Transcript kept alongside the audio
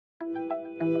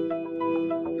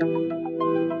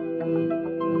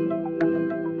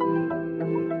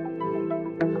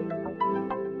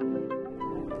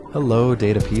Hello,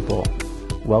 data people.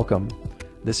 Welcome.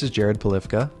 This is Jared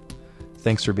Polivka.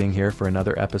 Thanks for being here for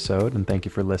another episode, and thank you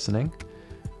for listening.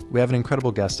 We have an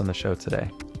incredible guest on the show today.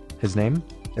 His name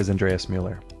is Andreas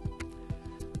Mueller.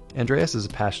 Andreas is a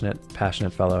passionate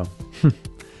fellow.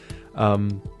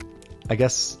 I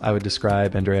guess I would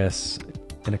describe Andreas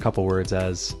in a couple words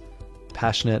as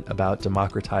passionate about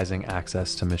democratizing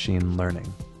access to machine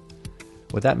learning.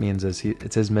 What that means is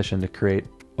it's his mission to create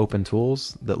open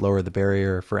tools that lower the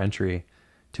barrier for entry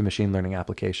to machine learning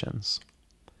applications.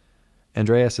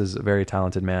 Andreas is a very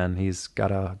talented man. He's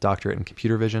got a doctorate in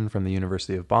computer vision from the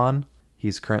University of Bonn.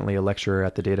 He's currently a lecturer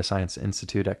at the Data Science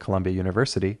Institute at Columbia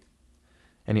University,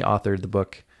 and he authored the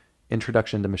book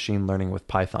Introduction to Machine Learning with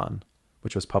Python,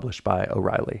 which was published by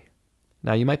O'Reilly.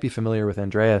 Now, you might be familiar with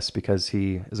Andreas because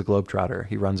he is a globetrotter.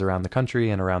 He runs around the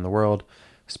country and around the world,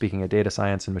 speaking at data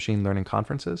science and machine learning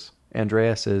conferences.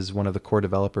 Andreas is one of the core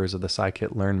developers of the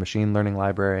scikit-learn machine learning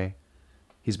library.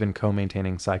 He's been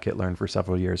co-maintaining scikit-learn for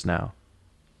several years now.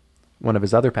 One of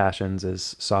his other passions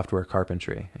is software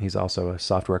carpentry. He's also a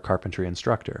software carpentry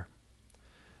instructor.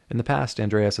 In the past,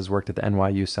 Andreas has worked at the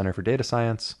NYU Center for Data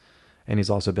Science, and he's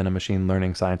also been a machine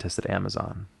learning scientist at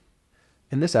Amazon.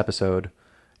 In this episode,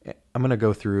 I'm going to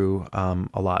go through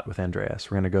a lot with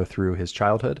Andreas. We're going to go through his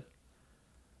childhood,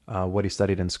 what he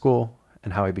studied in school,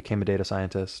 and how he became a data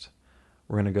scientist.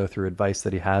 We're going to go through advice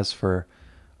that he has for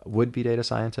would-be data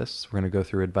scientists. We're going to go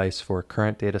through advice for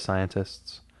current data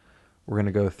scientists. We're going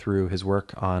to go through his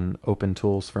work on open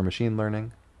tools for machine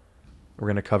learning. We're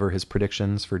going to cover his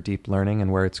predictions for deep learning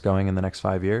and where it's going in the next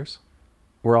 5 years.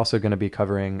 We're also going to be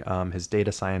covering his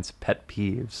data science pet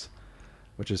peeves,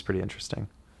 which is pretty interesting.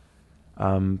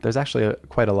 There's actually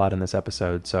quite a lot in this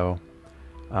episode, so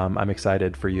I'm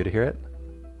excited for you to hear it.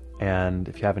 And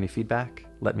if you have any feedback,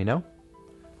 let me know.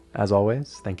 As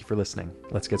always, thank you for listening.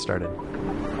 Let's get started.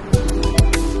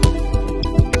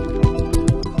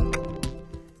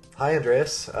 Hi,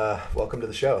 Andreas. Welcome to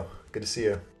the show. Good to see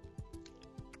you.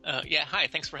 Yeah, hi.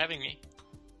 Thanks for having me.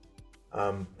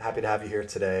 Happy to have you here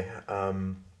today.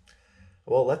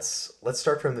 Well, let's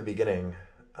start from the beginning.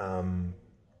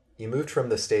 You moved from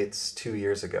the States 2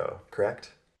 years ago,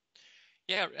 correct?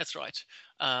 Yeah, that's right.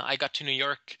 I got to New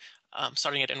York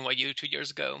starting at NYU 2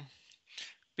 years ago.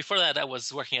 Before that, I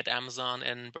was working at Amazon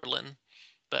in Berlin,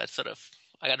 but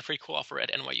I got a pretty cool offer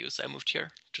at NYU, so I moved here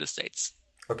to the States.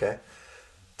 Okay.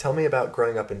 Tell me about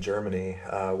growing up in Germany.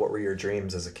 What were your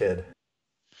dreams as a kid?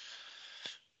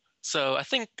 So I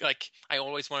think I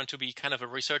always wanted to be kind of a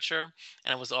researcher,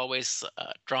 and I was always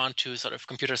drawn to sort of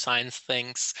computer science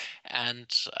things and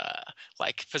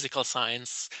physical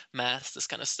science, math, this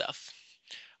kind of stuff.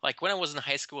 Like when I was in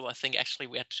high school, I think actually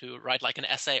we had to write like an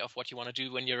essay of what you want to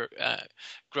do when you're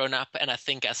grown up, and I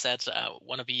think I said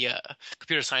want to be a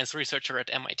computer science researcher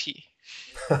at MIT.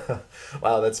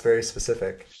 Wow, that's very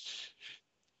specific.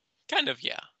 Kind of,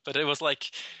 yeah. But it was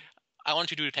like I want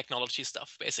to do technology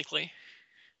stuff, basically.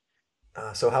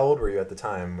 So how old were you at the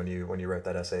time when you wrote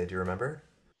that essay? Do you remember?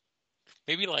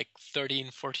 Maybe like 13,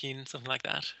 14, something like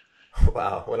that.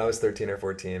 Wow, when I was 13 or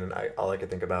 14, and all I could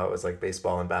think about was like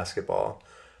baseball and basketball.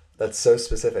 That's so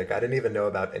specific. I didn't even know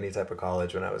about any type of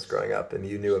college when I was growing up, and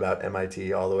you knew about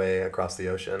MIT all the way across the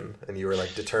ocean, and you were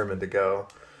like determined to go.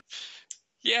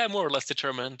 Yeah, more or less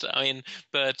determined. I mean,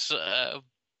 but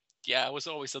yeah, I was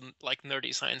always a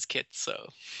nerdy science kid, so.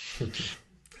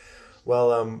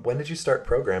 Well, when did you start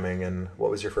programming, and what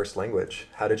was your first language?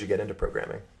 How did you get into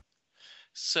programming?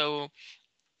 So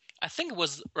I think it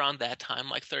was around that time,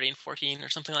 like 13, 14 or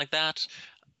something like that.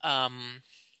 Um,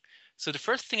 so the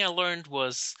first thing I learned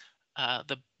was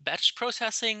the batch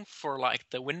processing for like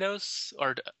the Windows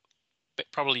or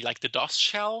probably like the DOS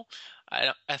shell.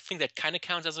 I think that kind of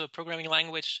counts as a programming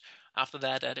language. After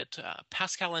that, I did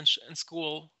Pascal in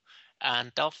school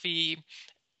and Delphi,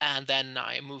 and then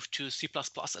I moved to C++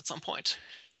 at some point.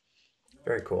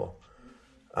 Very cool.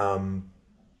 Um,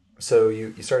 so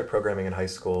you started programming in high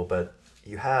school, but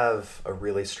you have a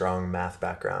really strong math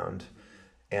background.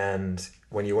 And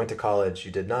when you went to college,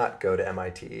 you did not go to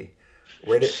MIT.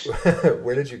 Where did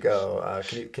where did you go?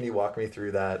 Can you walk me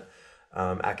through that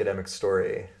academic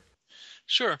story?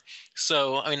 Sure.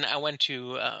 So, I mean, I went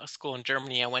to school in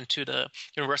Germany. I went to the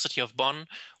University of Bonn,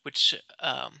 which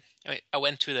I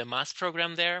went to the math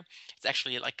program there. It's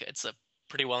actually it's a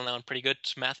pretty well-known, pretty good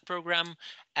math program,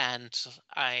 and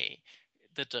I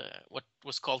did what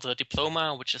was called a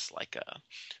diploma, which is like a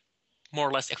more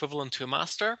or less equivalent to a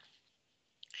master.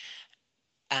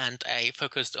 And I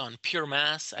focused on pure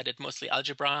math. I did mostly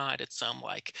algebra. I did some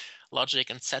like logic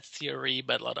and set theory,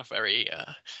 but a lot of very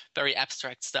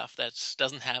abstract stuff that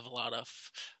doesn't have a lot of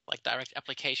like direct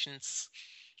applications.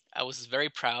 I was very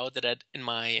proud that in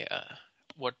my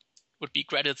what would be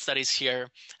graduate studies here,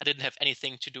 I didn't have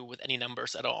anything to do with any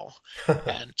numbers at all,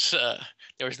 and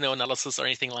there was no analysis or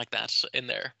anything like that in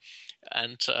there.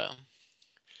 And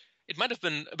it might have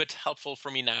been a bit helpful for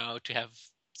me now to have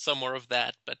some more of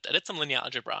that, but I did some linear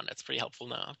algebra, and that's pretty helpful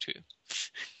now too.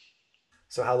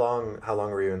 So how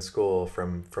long were you in school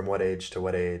from what age to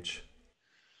what age?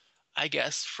 I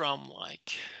guess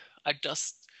I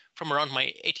just from around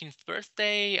my 18th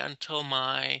birthday until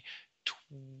my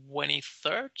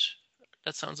 23rd.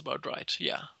 That sounds about right.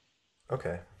 Yeah.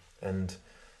 Okay. And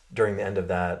during the end of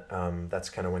that, that's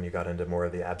kind of when you got into more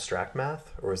of the abstract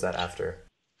math, or was that after?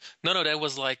 No, no, that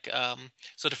was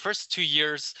so the first 2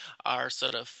 years are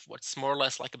sort of what's more or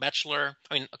less like a bachelor.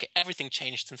 I mean, okay, everything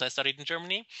changed since I studied in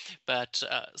Germany, but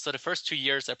so the first 2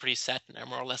 years are pretty set and are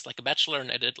more or less like a bachelor,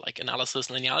 and I did like analysis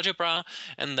and linear algebra,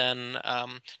 and then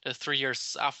the 3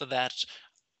 years after that,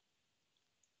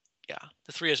 yeah,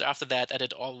 the 3 years after that, I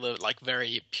did all the like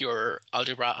very pure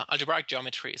algebraic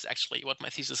geometry is actually what my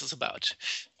thesis is about.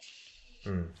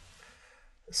 Hmm.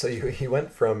 So you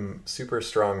went from super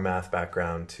strong math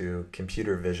background to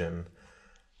computer vision.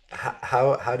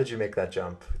 How did you make that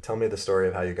jump? Tell me the story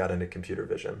of how you got into computer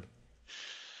vision.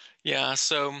 Yeah,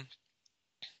 so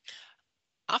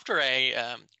after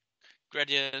I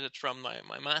graduated from my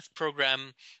math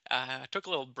program, I took a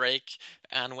little break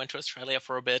and went to Australia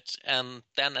for a bit. And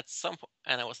then at some point,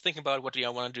 and I was thinking about what do I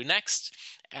want to do next.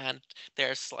 And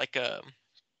there's like a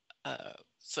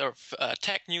sort of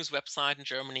tech news website in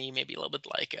Germany, maybe a little bit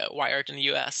like Wired in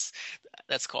the US,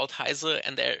 that's called Heise,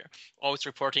 and they're always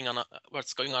reporting on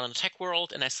what's going on in the tech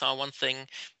world. And I saw one thing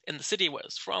in the city where I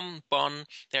was from, Bonn.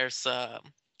 There's a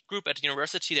group at the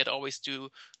university that always do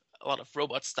a lot of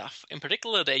robot stuff. In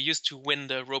particular, they used to win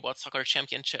the robot soccer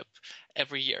championship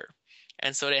every year.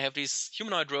 And so they have these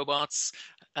humanoid robots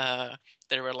that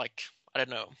were like, I don't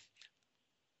know,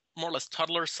 more or less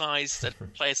toddler size that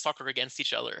play soccer against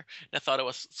each other. And I thought it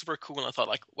was super cool. And I thought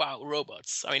like, wow,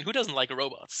 robots. I mean, who doesn't like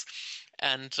robots?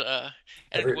 And and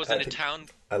it Every was I in a think town.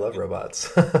 I love robots.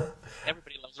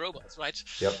 Everybody loves robots, right?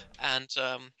 Yep. And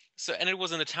and it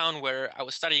was in a town where I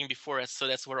was studying before, so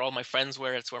that's where all my friends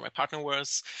were. That's where my partner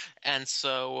was. And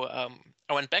so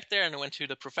I went back there and I went to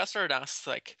the professor and asked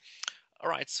like, all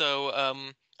right, so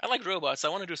I like robots. I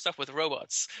want to do stuff with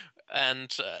robots.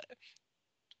 And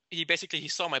he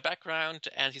saw my background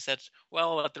and he said,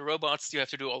 well, at the robots you have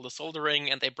to do all the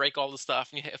soldering and they break all the stuff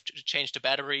and you have to change the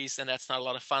batteries, and that's not a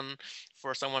lot of fun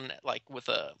for someone like with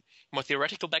a more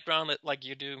theoretical background like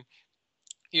you do.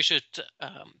 You should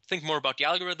think more about the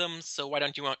algorithms. So why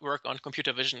don't you work on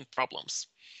computer vision problems?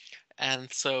 And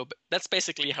so that's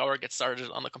basically how I get started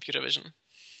on the computer vision.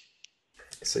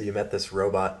 So you met this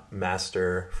robot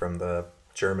master from the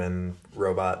German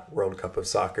Robot World Cup of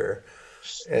Soccer,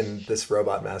 and this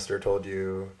robot master told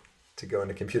you to go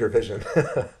into computer vision.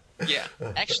 Yeah,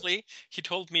 actually, he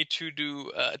told me to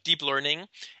do deep learning.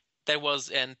 That was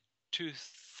in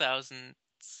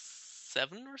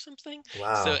 2007 or something. So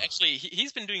Wow. actually,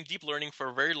 he's been doing deep learning for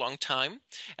a very long time.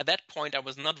 At that point, I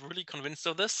was not really convinced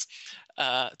of this.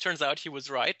 Turns out he was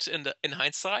right in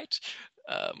hindsight.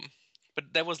 Um, but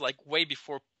that was like way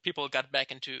before people got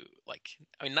back into like,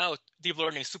 I mean, now deep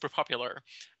learning is super popular.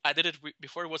 I did it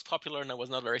before it was popular, and I was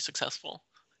not very successful.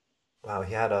 Wow,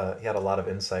 he had a lot of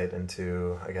insight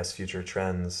into, I guess, future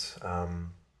trends.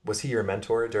 Was he your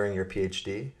mentor during your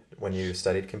PhD when you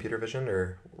studied computer vision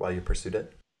or while you pursued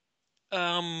it?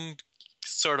 Um,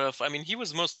 Sort of. I mean, he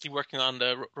was mostly working on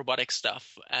the robotic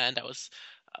stuff, and I was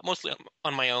mostly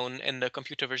on my own in the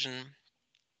computer vision.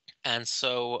 And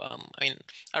so, I mean,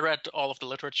 I read all of the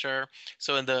literature.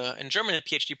 So in German, the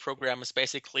PhD program is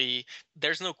basically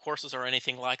there's no courses or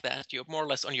anything like that. You're more or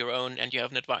less on your own, and you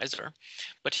have an advisor.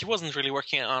 But he wasn't really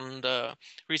working on the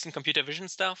recent computer vision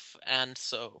stuff, and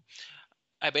so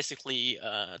I basically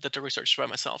did the research by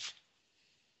myself.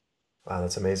 Wow,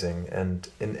 that's amazing. And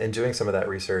in doing some of that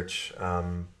research,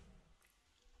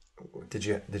 did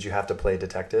you have to play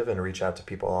detective and reach out to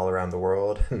people all around the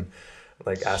world and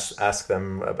like ask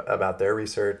them about their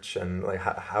research and like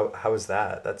how is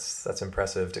that? That's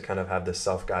impressive to kind of have this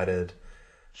self-guided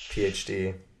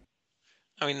PhD.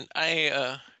 I mean,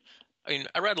 I mean,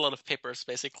 I read a lot of papers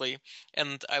basically,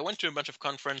 and I went to a bunch of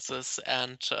conferences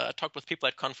and talked with people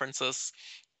at conferences,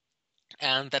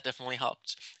 and that definitely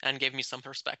helped and gave me some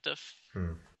perspective.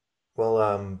 Hmm.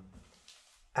 Well,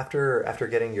 after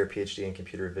getting your PhD in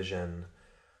computer vision,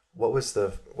 what was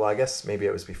well, I guess maybe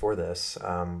it was before this.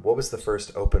 What was the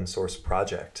first open source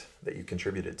project that you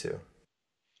contributed to?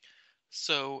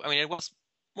 So, I mean, it was.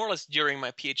 more or less during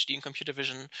my PhD in computer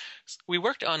vision. We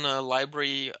worked on a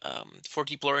library for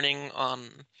deep learning on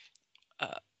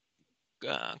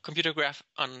uh, computer graph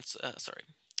on sorry.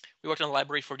 We worked on a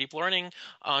library for deep learning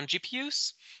on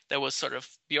GPUs that was sort of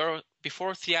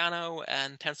before Theano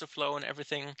and TensorFlow and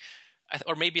everything,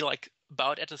 or maybe like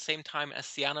about at the same time as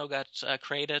Theano got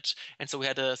created. And so we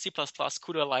had a C++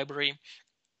 CUDA library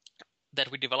that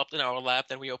we developed in our lab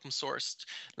that we open sourced.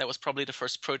 That was probably the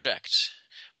first project.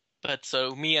 But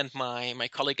so me and my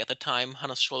colleague at the time,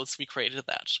 Hannes Schulz, we created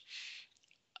that.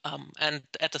 And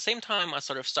at the same time, I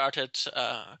sort of started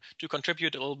to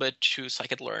contribute a little bit to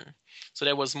scikit-learn. So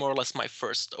that was more or less my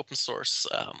first open source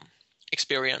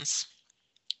experience.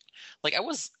 Like I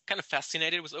was kind of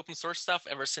fascinated with open source stuff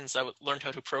ever since I learned how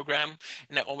to program,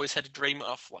 and I always had a dream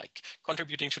of like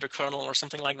contributing to the kernel or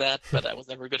something like that, but I was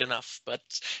never good enough. But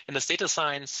in the data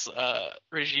science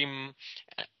regime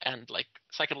and like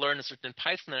scikit-learn is written in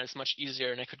Python, and it's much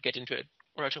easier, and I could get into it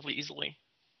relatively easily.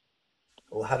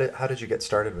 Well, how did you get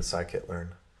started with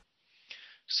scikit-learn?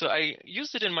 So I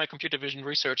used it in my computer vision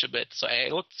research a bit. So I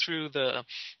looked through the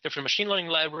different machine learning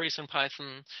libraries in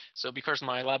Python. So because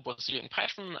my lab was doing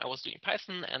Python, I was doing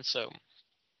Python, and so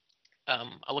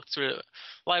I looked through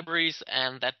libraries,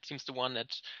 and that seems the one that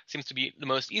seems to be the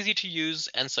most easy to use.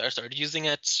 And so I started using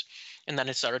it, and then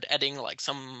I started adding like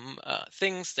some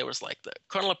things. There was like the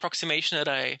kernel approximation that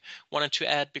I wanted to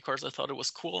add because I thought it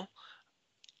was cool.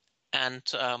 And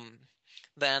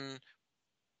then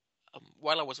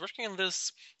while I was working on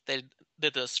this, they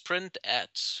did a sprint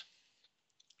at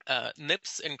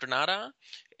NIPS in Granada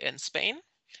in Spain.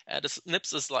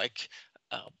 NIPS is like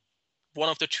one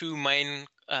of the two main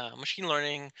machine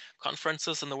learning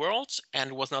conferences in the world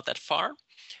and was not that far.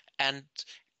 And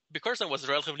because I was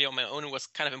relatively on my own, it was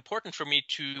kind of important for me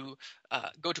to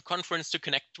go to conference to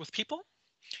connect with people.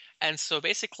 And so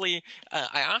basically,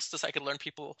 I asked the scikit-learn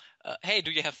people, hey,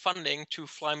 do you have funding to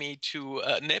fly me to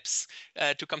NIPS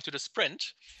to come to the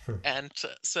sprint? And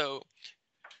so,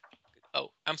 oh,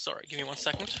 I'm sorry. Give me 1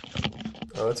 second.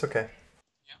 Oh, it's okay.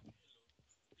 Yeah.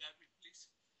 Yeah, please.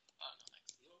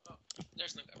 No, thanks. Oh,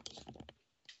 there's no garbage.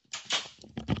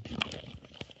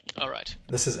 All right.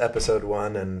 This is episode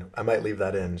 1, and I might leave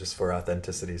that in just for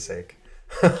authenticity's sake.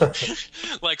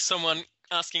 Like someone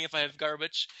asking if I have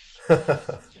garbage.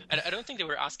 I don't think they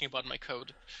were asking about my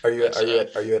code, Are you but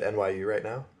are you at NYU right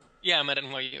now? yeah, I'm at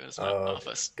NYU. It's my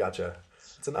office. Gotcha.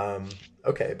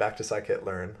 Okay, back to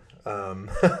scikit-learn. Um,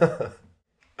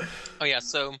 Oh yeah,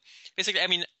 so basically, I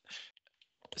mean,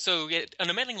 so yeah, on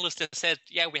the mailing list it said,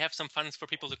 yeah, we have some funds for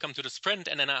people to come to the sprint,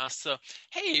 and then I asked,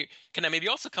 hey, can I maybe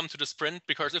also come to the sprint?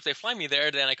 Because if they fly me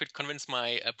there, then I could convince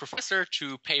my professor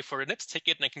to pay for a NIPS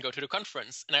ticket, and I can go to the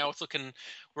conference, and I also can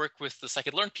work with the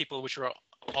scikit-learn people, which are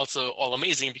also all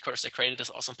amazing because they created this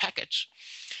awesome package.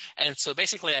 And so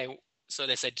basically, so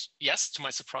they said yes to my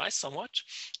surprise, somewhat,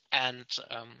 and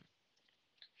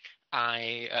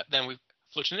then we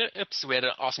flew to NIPS. We had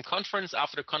an awesome conference.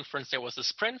 After the conference, there was the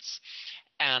sprints.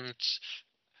 And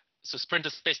so sprint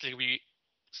is basically we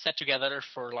sat together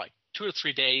for like 2 or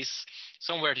 3 days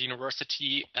somewhere at the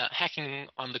university hacking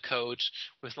on the code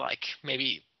with like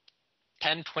maybe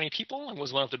 10, 20 people. It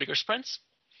was one of the bigger sprints.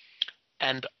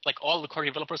 And like all the core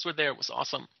developers were there. It was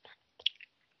awesome.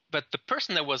 But the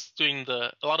person that was doing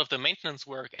a lot of the maintenance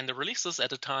work and the releases at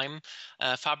the time,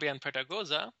 Fabian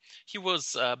Pedagosa, he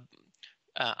was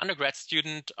undergrad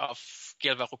student of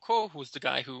Gail Varroco, who's the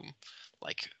guy who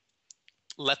like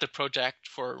led the project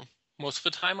for most of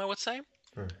the time, I would say,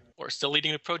 or still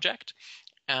leading the project.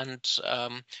 And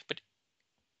but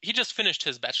he just finished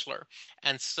his bachelor,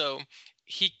 and so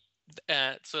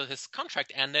so his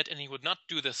contract ended, and he would not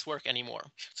do this work anymore.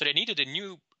 So they needed a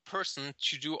new person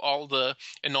to do all the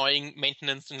annoying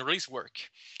maintenance and release work.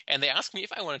 And they asked me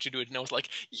if I wanted to do it, and I was like,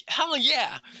 hell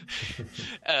yeah,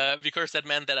 because that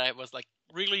meant that I was like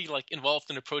really like involved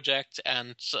in the project,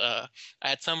 and I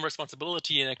had some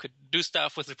responsibility, and I could do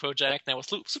stuff with the project, and I was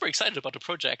super excited about the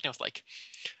project. And I was like,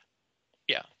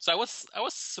 yeah. So I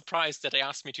was surprised that they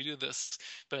asked me to do this,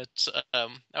 but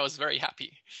I was very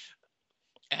happy,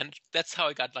 and that's how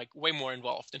I got like way more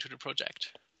involved into the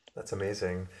project. That's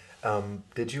amazing.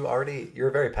 You're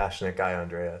a very passionate guy,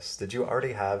 Andreas. Did you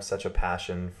already have such a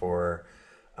passion for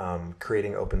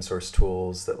creating open source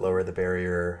tools that lower the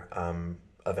barrier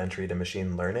of entry to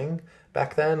machine learning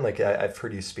back then? Like I've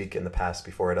heard you speak in the past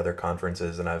before at other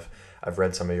conferences, and I've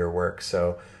read some of your work.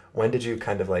 So when did you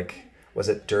kind of like, was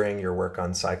it during your work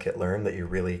on scikit-learn that you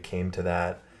really came to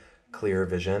that clear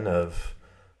vision of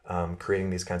creating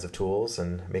these kinds of tools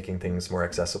and making things more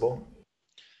accessible?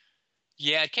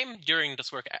 Yeah, it came during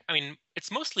this work. I mean,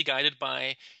 it's mostly guided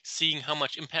by seeing how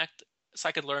much impact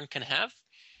scikit-learn can have.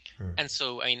 Hmm. And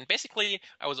so, I mean, basically,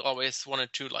 I was always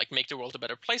wanted to like make the world a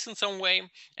better place in some way,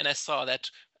 and I saw that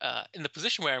in the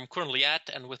position where I'm currently at,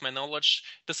 and with my knowledge,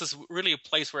 this is really a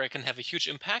place where I can have a huge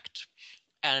impact.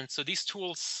 And so, these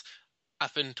tools,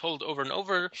 I've been told over and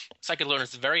over, scikit-learn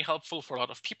is very helpful for a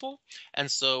lot of people, and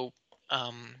so.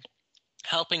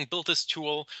 Helping build this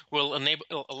tool will enable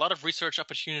a lot of research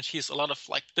opportunities, a lot of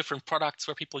like different products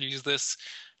where people use this,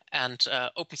 and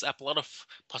opens up a lot of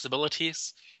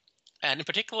possibilities. And in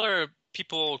particular,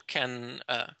 people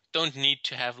don't need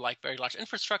to have like very large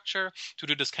infrastructure to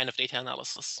do this kind of data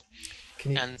analysis.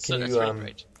 Can you And can so you that's really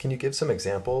great. can you give some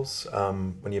examples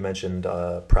when you mentioned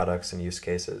products and use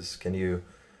cases? Can you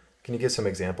give some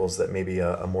examples that maybe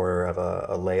a more of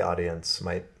a lay audience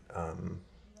might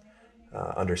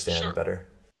understand Sure. better?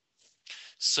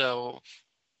 So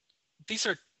these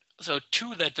are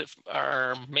two that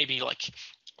are maybe like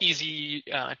easy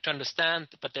to understand,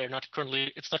 but it's not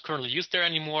currently used there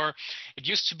anymore. It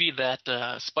used to be that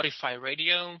Spotify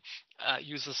Radio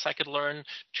uses scikit-learn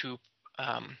to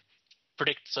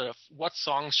predict sort of what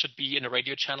songs should be in a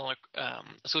radio channel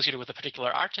associated with a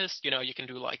particular artist. You know, you can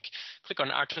do like click on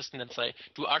an artist and then say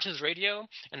do artist radio,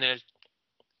 and then it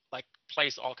like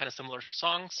plays all kind of similar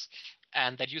songs.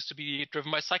 And that used to be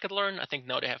driven by scikit-learn. I think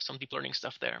now they have some deep learning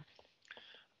stuff there.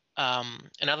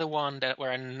 Another one that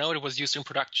where I know it was used in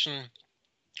production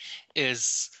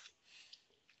is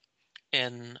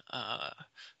in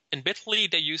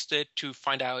Bitly. They used it to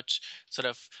find out sort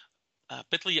of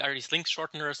Bitly are these link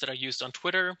shorteners that are used on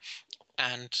Twitter,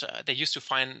 and they used to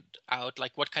find out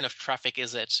like what kind of traffic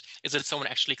is it? Is it someone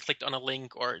actually clicked on a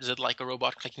link, or is it like a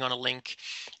robot clicking on a link?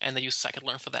 And they use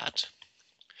scikit-learn for that.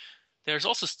 There's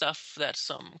also stuff that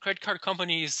some credit card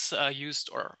companies used,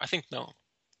 or I think no,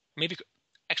 maybe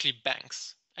actually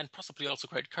banks and possibly also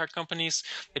credit card companies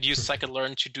that use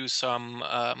scikit-learn to do some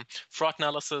fraud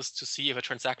analysis to see if a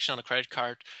transaction on a credit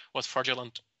card was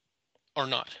fraudulent or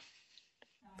not.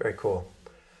 Very cool.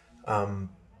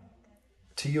 Um,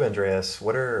 to you, Andreas,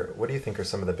 what do you think are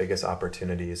some of the biggest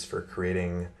opportunities for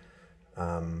creating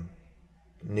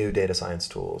new data science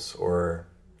tools or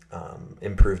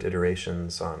improved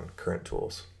iterations on current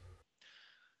tools?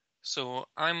 So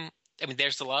I mean,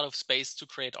 there's a lot of space to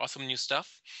create awesome new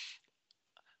stuff.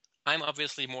 I'm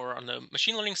obviously more on the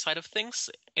machine learning side of things.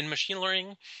 In machine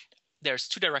learning, there's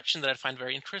two directions that I find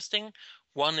very interesting.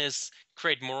 One is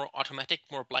create more automatic,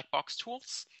 more black box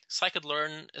tools.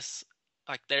 Scikit-learn is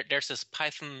like there's this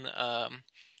Python uh,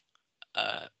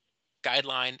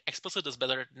 guideline: explicit is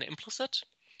better than implicit.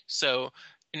 So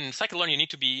in scikit-learn, you need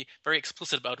to be very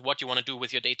explicit about what you want to do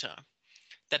with your data.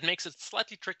 That makes it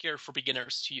slightly trickier for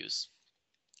beginners to use.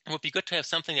 It would be good to have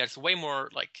something that's way more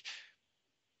like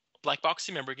black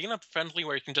boxy and beginner friendly,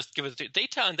 where you can just give it the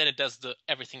data and then it does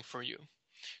everything for you.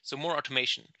 So more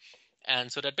automation.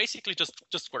 And so that basically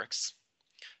just works.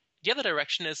 The other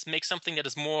direction is make something that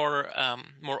is more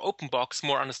open box,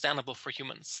 more understandable for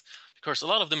humans, because a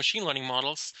lot of the machine learning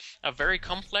models are very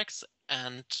complex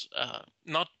and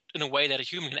not in a way that a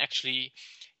human can actually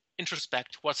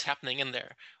introspect what's happening in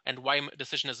there and why a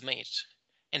decision is made.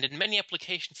 And in many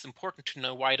applications, it's important to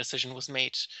know why a decision was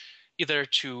made, either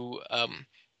to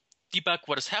debug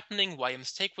what is happening, why a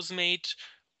mistake was made,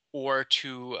 or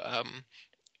to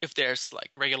if there's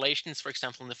like regulations, for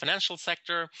example, in the financial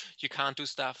sector, you can't do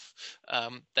stuff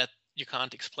that you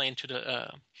can't explain to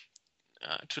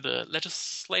the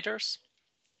legislators.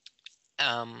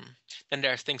 Then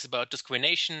there are things about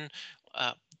discrimination,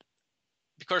 uh,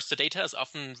 because the data is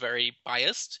often very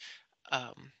biased.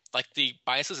 Like the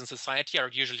biases in society are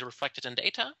usually reflected in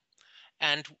data,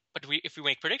 but if we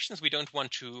make predictions, we don't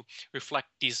want to reflect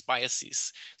these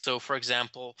biases. So, for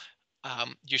example,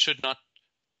 you should not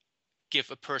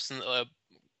give a person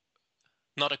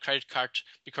not a credit card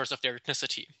because of their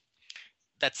ethnicity.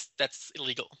 That's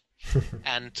illegal,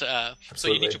 and so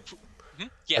you need Absolutely. to. I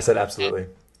Yeah, said and absolutely.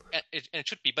 it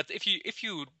should be. But if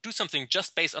you do something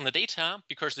just based on the data,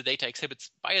 because the data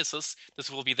exhibits biases, this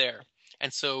will be there,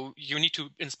 and so you need to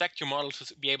inspect your model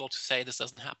to be able to say this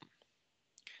doesn't happen.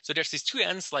 So there's these two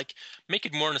ends, like make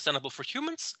it more understandable for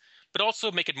humans, but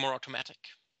also make it more automatic.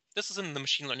 This is in the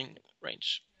machine learning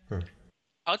range. Hmm.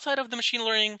 Outside of the machine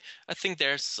learning, I think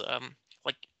there's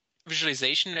like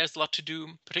visualization. There's a lot to do,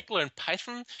 particularly in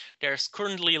Python. There's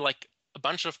currently like a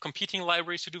bunch of competing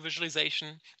libraries to do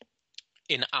visualization.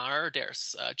 In R,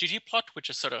 there's ggplot, which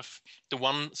is sort of the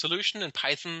one solution. In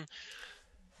Python,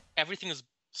 everything is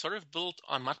sort of built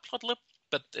on matplotlib,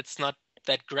 but it's not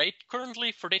that great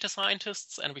currently for data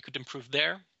scientists, and we could improve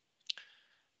there.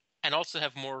 And also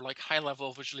have more like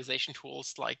high-level visualization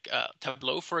tools like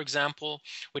Tableau, for example,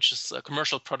 which is a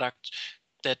commercial product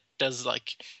that does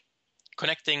like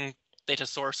connecting data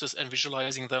sources and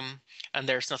visualizing them, and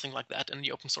there's nothing like that in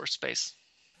the open source space.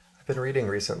 I've been reading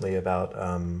recently about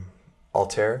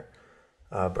Altair.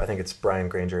 I think it's Brian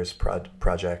Granger's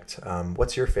project.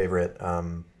 What's your favorite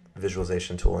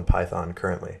visualization tool in Python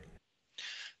currently?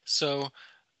 So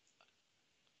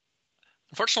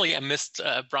unfortunately, I missed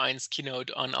Brian's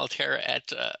keynote on Altair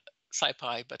at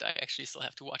SciPy, but I actually still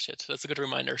have to watch it. That's a good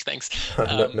reminder. Thanks.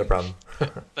 No, no problem.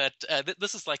 But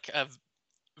this is like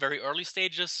very early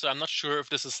stages, so I'm not sure if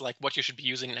this is like what you should be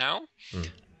using now. Hmm.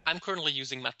 I'm currently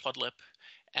using Matplotlib,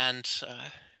 and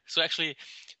so actually,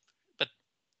 but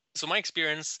so my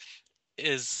experience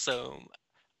is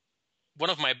one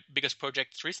of my biggest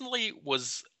projects recently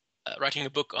was writing a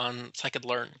book on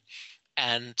scikit-learn,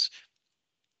 and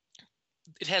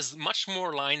it has much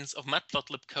more lines of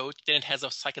Matplotlib code than it has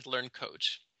of scikit-learn code.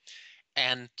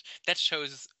 And that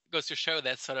goes to show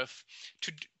that sort of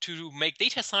to make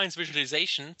data science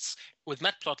visualizations with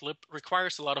Matplotlib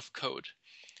requires a lot of code.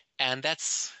 And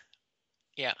that's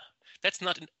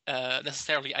not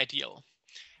necessarily ideal.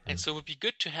 And so it would be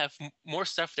good to have more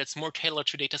stuff that's more tailored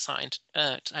to data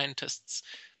scientists.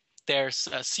 There's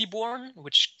Seaborn,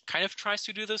 which kind of tries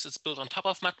to do this. It's built on top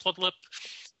of Matplotlib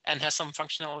and has some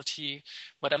functionality,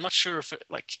 but I'm not sure if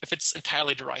it's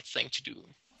entirely the right thing to do.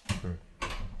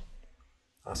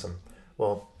 Awesome.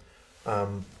 Well,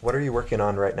 what are you working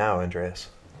on right now, Andreas?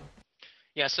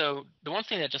 Yeah, so the one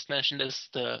thing I just mentioned is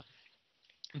the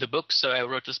book. So I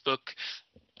wrote this book,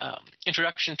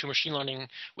 Introduction to Machine Learning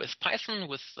with Python,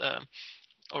 with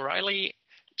O'Reilly,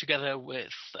 together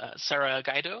with Sarah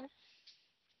Guido,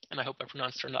 and I hope I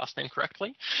pronounced her last name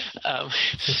correctly.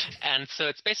 And so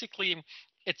it's basically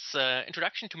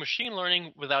introduction to machine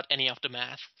learning without any of the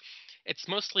math. It's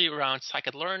mostly around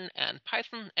scikit-learn and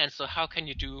Python, and so how can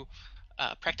you do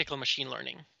practical machine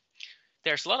learning?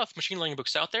 There's a lot of machine learning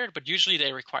books out there, but usually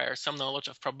they require some knowledge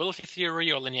of probability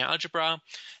theory or linear algebra.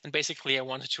 And basically, I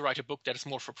wanted to write a book that is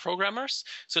more for programmers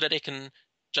so that they can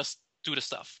just do the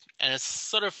stuff. And it's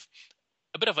sort of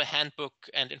a bit of a handbook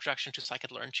and introduction to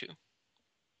scikit-learn too.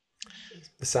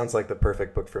 This sounds like the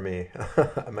perfect book for me.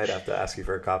 I might have to ask you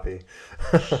for a copy.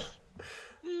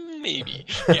 Maybe,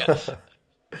 yeah.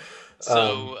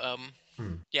 So,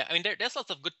 Hmm. yeah, I mean, there's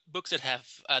lots of good books that have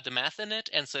the math in it,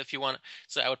 and so if you want,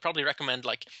 so I would probably recommend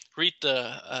like read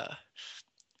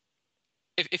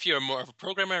if you're more of a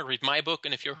programmer, read my book,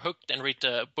 and if you're hooked, then read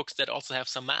the books that also have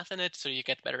some math in it, so you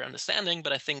get better understanding.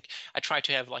 But I think I try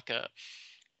to have like a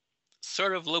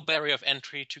sort of low barrier of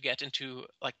entry to get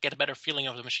a better feeling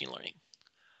of the machine learning.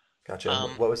 Gotcha.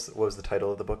 What was the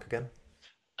title of the book again?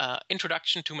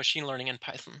 Introduction to Machine Learning in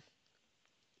Python.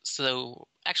 So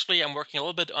actually, I'm working a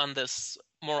little bit on this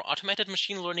more automated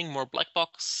machine learning, more black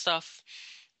box stuff.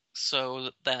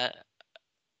 So that,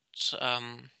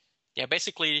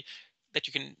 basically that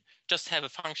you can just have a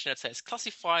function that says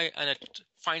classify, and it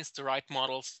finds the right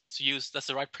models to use, does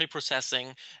the right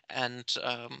pre-processing, and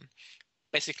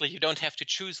basically you don't have to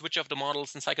choose which of the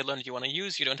models in scikit-learn you want to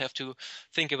use. You don't have to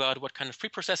think about what kind of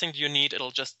pre-processing do you need.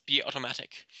 It'll just be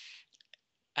automatic.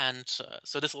 And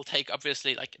so this will take,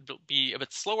 obviously, like it will be a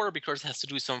bit slower because it has to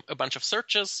do a bunch of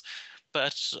searches,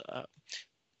 but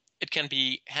it can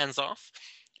be hands-off.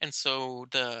 And so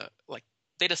the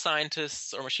data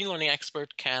scientists or machine learning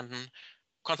expert can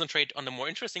concentrate on the more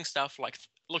interesting stuff, like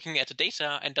looking at the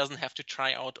data, and doesn't have to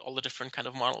try out all the different kind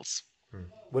of models.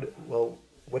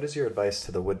 What is your advice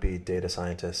to the would-be data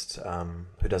scientist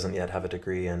who doesn't yet have a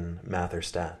degree in math or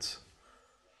stats?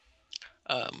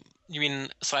 You mean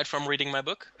aside from reading my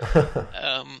book?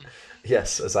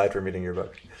 Yes, aside from reading your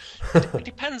book. It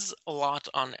depends a lot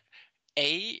on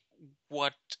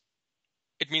what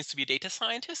it means to be a data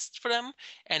scientist for them,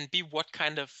 and B, what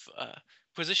kind of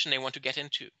position they want to get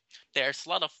into. There's a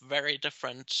lot of very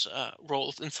different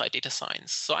roles inside data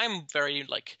science. So I'm very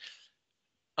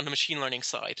on the machine learning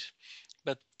side.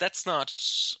 But that's not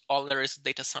all there is in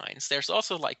data science. There's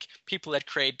also people that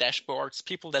create dashboards,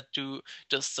 people that do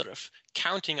just sort of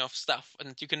counting of stuff,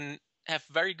 and you can have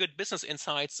very good business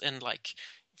insights in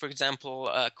for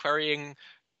example, querying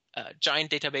giant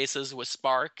databases with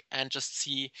Spark and just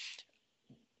see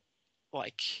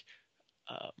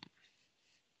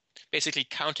basically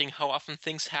counting how often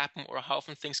things happen or how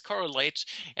often things correlate,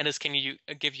 and this can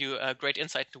give you a great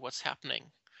insight into what's happening.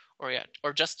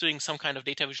 Or just doing some kind of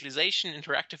data visualization,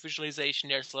 interactive visualization.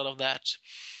 There's a lot of that,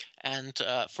 and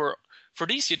for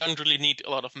these you don't really need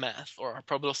a lot of math or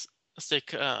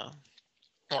probabilistic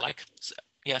or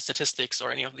statistics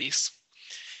or any of these.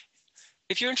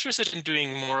 If you're interested in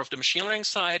doing more of the machine learning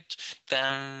side,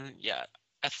 then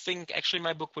I think actually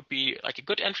my book would be a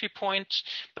good entry point.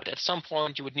 But at some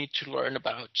point you would need to learn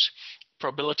about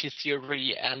probability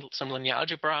theory and some linear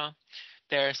algebra.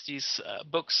 There's these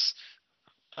books,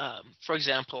 for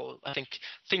example, I think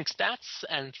Think Stats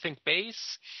and Think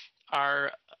Bayes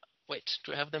are, wait,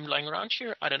 do I have them lying around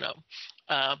here? I don't know.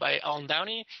 By Alan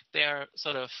Downey. They're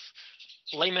sort of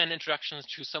layman introductions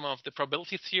to some of the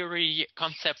probability theory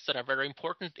concepts that are very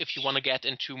important if you want to get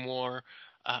into more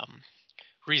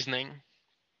reasoning.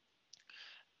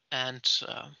 And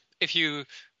if you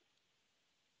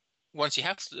once you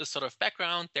have this sort of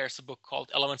background, there's a book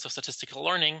called Elements of Statistical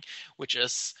Learning, which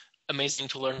is amazing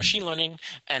to learn machine learning,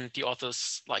 and the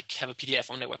authors have a PDF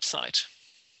on their website.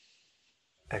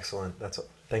 Excellent.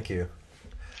 Thank you.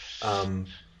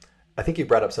 I think you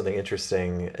brought up something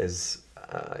interesting. Is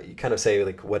you kind of say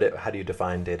how do you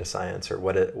define data science, or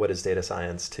what is data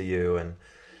science to you? And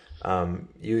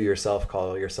you yourself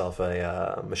call yourself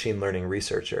a machine learning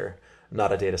researcher,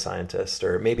 not a data scientist,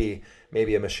 or maybe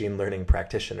a machine learning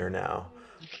practitioner now.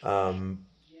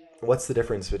 What's the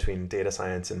difference between data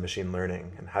science and machine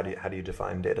learning, and how do you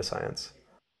define data science?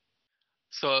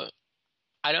 So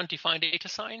I don't define data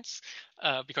science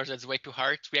because that's way too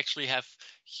hard. We actually have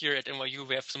here at NYU,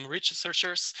 we have some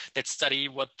researchers that study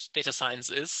what data science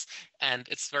is, and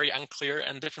it's very unclear,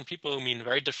 and different people mean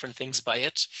very different things by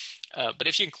it. But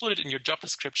if you include it in your job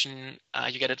description,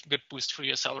 you get a good boost for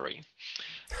your salary.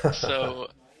 So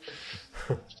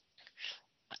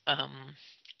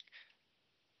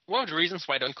one of the reasons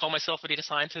why I don't call myself a data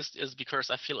scientist is because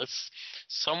I feel it's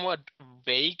somewhat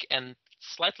vague and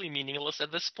slightly meaningless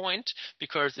at this point,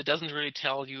 because it doesn't really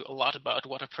tell you a lot about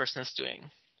what a person is doing.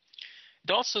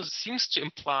 It also seems to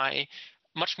imply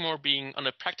much more being on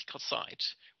the practical side,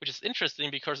 which is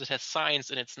interesting because it has science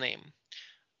in its name.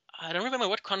 I don't remember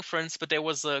what conference, but there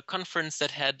was a conference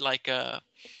that had a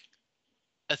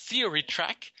theory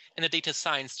track and a data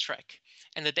science track.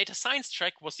 And the data science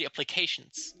track was the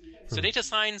applications. So data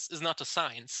science is not a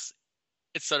science.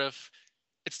 It's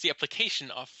the application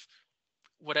of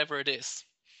whatever it is.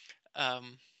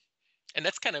 And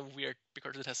that's kind of weird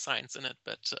because it has science in it.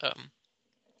 But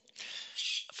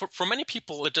for many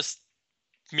people, it just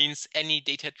means any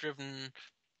data-driven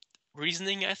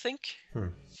reasoning, I think.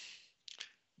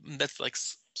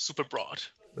 That's super broad.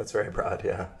 That's very broad,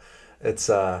 yeah. It's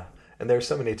and there's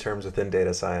so many terms within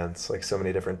data science, like so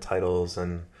many different titles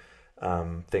and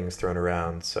things thrown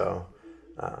around. So,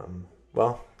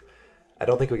 well, I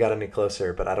don't think we got any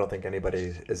closer, but I don't think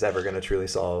anybody is ever going to truly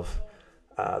solve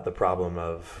the problem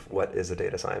of what is a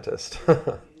data scientist.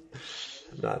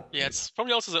 Yeah, it's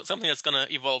probably also something that's going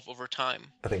to evolve over time.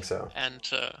 I think so. And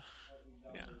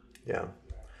yeah.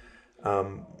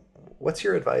 What's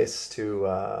your advice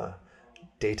to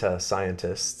data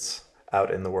scientists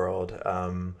out in the world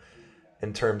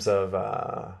in terms of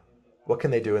what can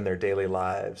they do in their daily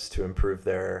lives to improve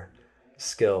their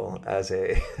skill as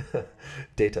a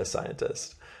data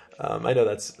scientist? I know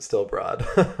that's still broad.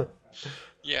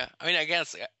 Yeah, I mean, I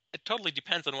guess it totally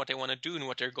depends on what they want to do and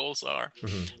what their goals are.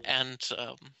 And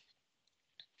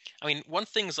I mean, one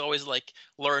thing is always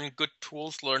learn good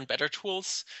tools, learn better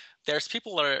tools. There's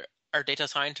people that are data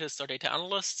scientists or data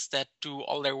analysts that do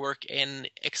all their work in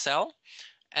Excel.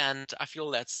 And I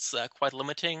feel that's quite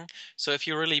limiting. So if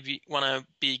you really want to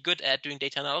be good at doing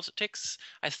data analytics,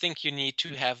 I think you need to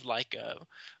have a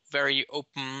very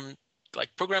open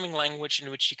programming language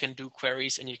in which you can do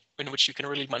queries and in which you can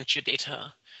really manage your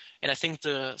data. And I think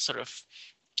the sort of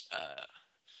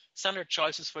standard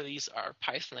choices for these are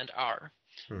Python and R.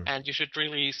 And you should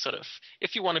really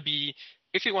if you want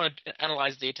to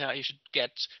analyze data, you should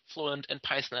get fluent in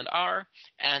Python and R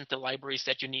and the libraries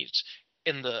that you need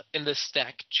in the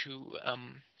stack to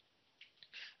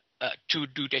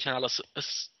do data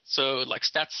analysis. So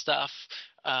stats stuff,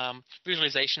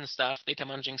 visualization stuff, data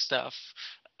managing stuff,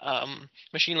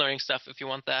 machine learning stuff if you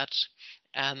want that.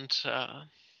 And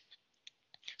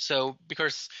so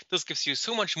because this gives you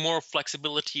so much more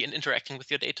flexibility in interacting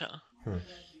with your data.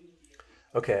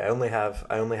 Okay, I only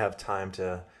have time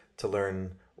to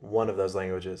learn one of those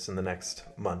languages in the next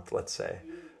month, let's say.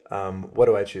 What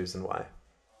do I choose and why?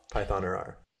 Python or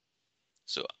R?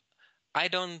 So I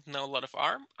don't know a lot of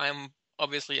R. I'm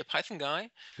obviously a Python guy.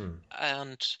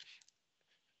 And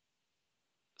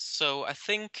so I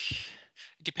think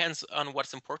it depends on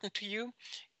what's important to you.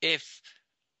 If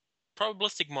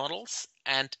probabilistic models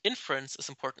and inference is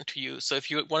important to you, so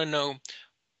if you want to know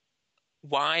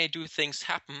why do things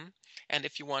happen, and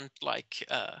if you want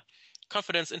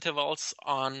confidence intervals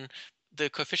on the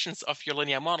coefficients of your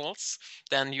linear models,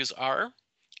 then use R.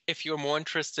 If you're more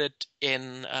interested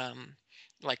in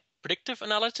predictive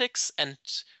analytics and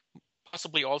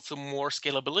possibly also more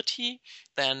scalability,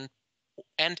 then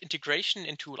and integration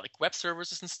into like web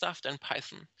services and stuff than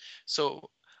Python. So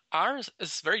R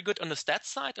is very good on the stats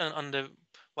side and on the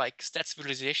like stats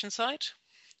visualization side.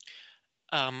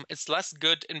 It's less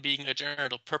good in being a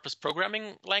general purpose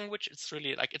programming language. It's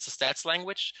really like it's a stats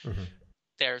language. Mm-hmm.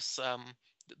 There's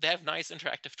they have nice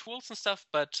interactive tools and stuff,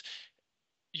 but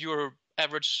your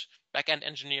average backend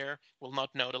engineer will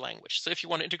not know the language. So if you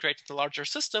want to integrate the larger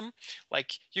system,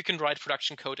 like you can write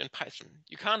production code in Python.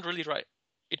 You can't really write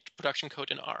production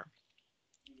code in R.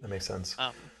 That makes sense.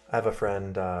 Um, I have a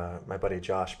friend, my buddy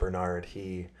Josh Bernard.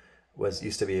 He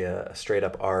used to be a straight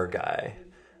up R guy,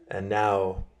 and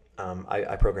now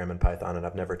I program in Python, and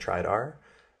I've never tried R.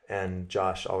 And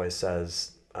Josh always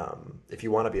says, if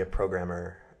you want to be a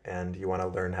programmer and you want to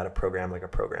learn how to program like a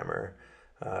programmer,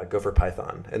 go for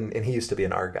Python. And he used to be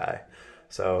an R guy,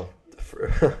 so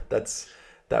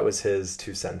that was his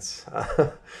 2 cents.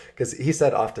 Because he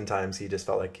said oftentimes he just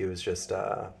felt like he was just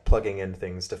plugging in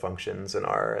things to functions in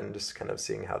R and just kind of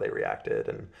seeing how they reacted.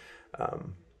 And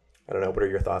I don't know, what are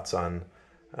your thoughts on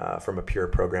from a pure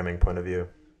programming point of view?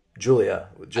 Julia.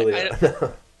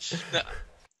 no,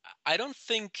 I don't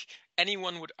think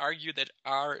anyone would argue that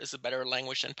R is a better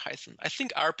language than Python. I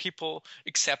think R people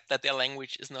accept that their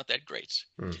language is not that great.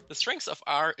 The strength of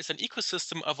R is an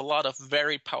ecosystem of a lot of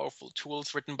very powerful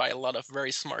tools written by a lot of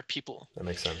very smart people. That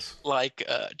makes sense. Like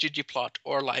ggplot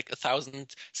or like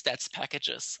 1,000 stats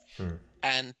packages.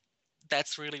 And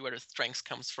that's really where the strength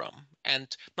comes from. And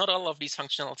not all of these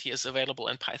functionality is available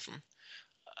in Python.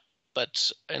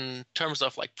 But in terms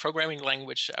of like programming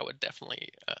language, I would definitely,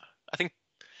 I think,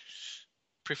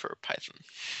 prefer Python.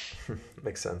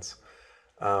 Makes sense.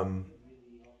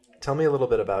 Tell me a little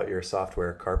bit about your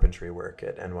software carpentry work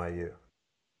at NYU.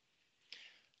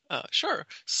 Sure.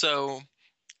 So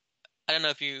I don't know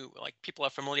if you like people are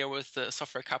familiar with the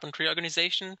Software Carpentry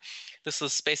Organization. This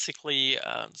is basically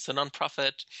it's a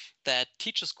nonprofit that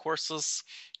teaches courses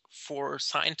for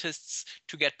scientists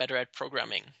to get better at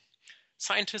programming.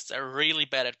 Scientists are really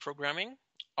bad at programming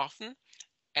often,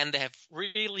 and they have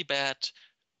really bad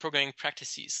programming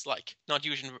practices, like not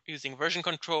using version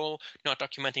control, not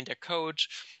documenting their code,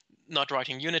 not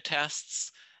writing unit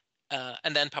tests,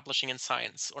 and then publishing in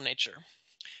Science or Nature.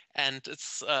 And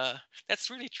it's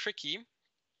that's really tricky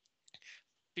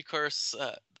because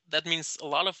that means a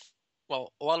lot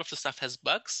of the stuff has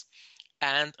bugs,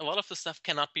 and a lot of the stuff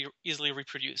cannot be easily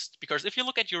reproduced. Because if you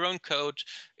look at your own code,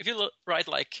 if you write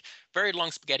like very long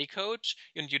spaghetti code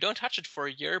and you don't touch it for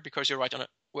a year because you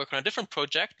work on a different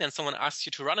project, then someone asks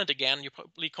you to run it again, you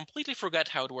probably completely forgot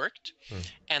how it worked,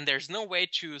 and there's no way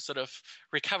to sort of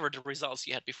recover the results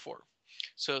you had before.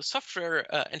 So software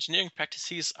engineering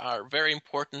practices are very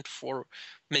important for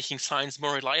making science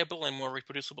more reliable and more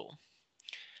reproducible.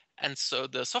 And so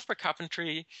the software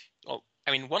carpentry,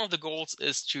 one of the goals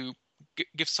is to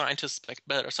give scientists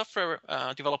better software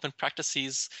development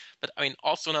practices, but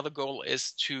also another goal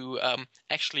is to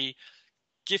actually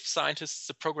give scientists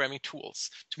the programming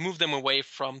tools to move them away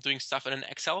from doing stuff in an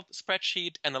Excel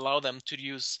spreadsheet and allow them to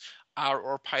use R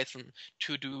or Python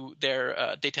to do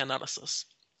their data analysis.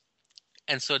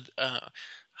 And so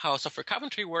how software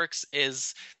carpentry works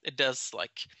is it does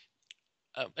like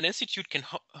an institute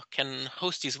can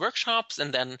host these workshops,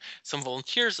 and then some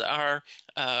volunteers are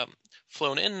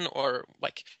flown in or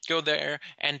like go there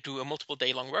and do a multiple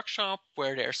day long workshop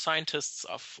where they're scientists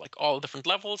of like all different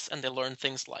levels, and they learn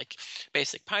things like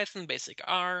basic Python, basic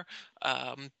R,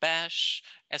 Bash,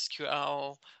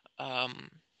 SQL,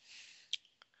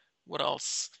 what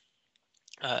else?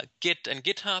 Git and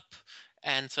GitHub,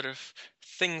 and sort of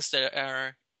things that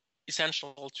are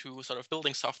essential to sort of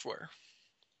building software.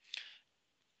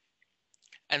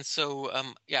 And so,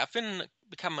 I've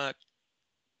become a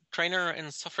trainer in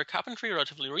software carpentry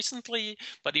relatively recently,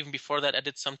 but even before that, I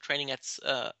did some training at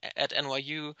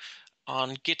NYU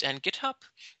on Git and GitHub,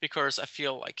 because I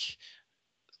feel like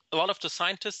a lot of the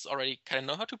scientists already kind of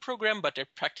know how to program, but their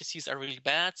practices are really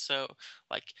bad. So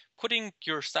like putting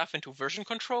your stuff into version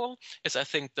control is, I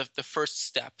think, the first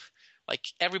step. Like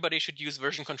everybody should use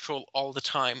version control all the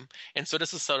time. And so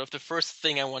this is sort of the first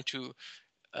thing I want to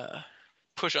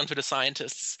push onto the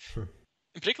scientists. In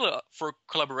particular for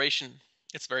collaboration,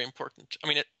 it's very important.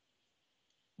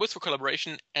 Both for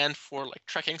collaboration and for like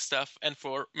tracking stuff and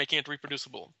for making it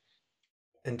reproducible.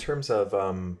 In terms of,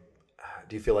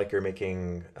 do you feel like you're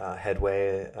making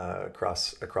headway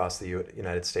across the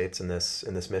United States in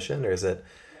this mission, or is it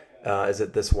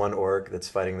this one org that's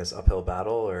fighting this uphill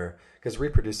battle? Or because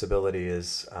reproducibility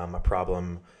is a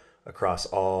problem across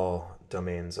all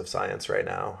domains of science right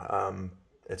now.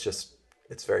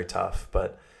 It's very tough,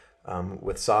 but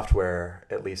with software,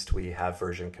 at least we have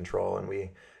version control, and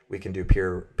we we can do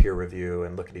peer review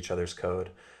and look at each other's code.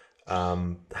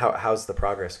 How's the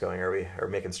progress going? Are we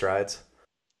making strides?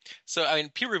 So, I mean,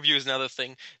 peer review is another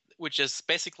thing which is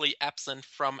basically absent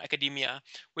from academia,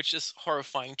 which is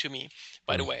horrifying to me,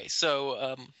 by the Mm. way.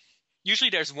 So, usually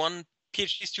there's one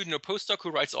PhD student or postdoc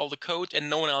who writes all the code and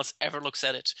no one else ever looks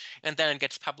at it. And then it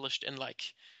gets published in like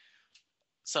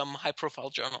some high profile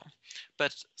journal.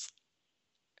 But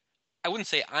I wouldn't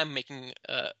say I'm making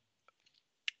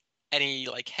any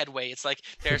like headway. It's like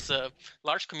there's a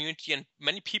large community and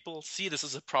many people see this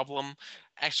as a problem.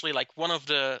 Actually, like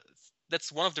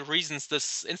that's one of the reasons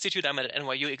this institute I'm at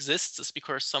NYU exists, is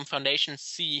because some foundations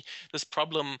see this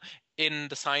problem in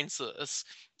the sciences,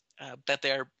 that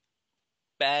they're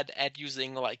bad at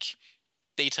using like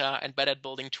data and bad at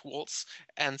building tools.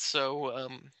 And so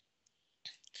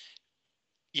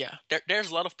yeah,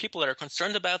 there's a lot of people that are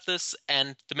concerned about this,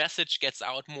 and the message gets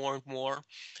out more and more.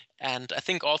 And I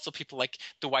think also people like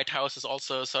the White House is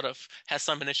also sort of has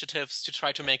some initiatives to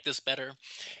try to make this better.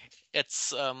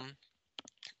 It's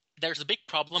there's a big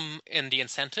problem in the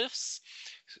incentives.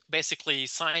 Basically,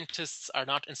 scientists are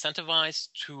not incentivized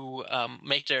to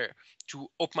to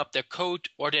open up their code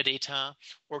or their data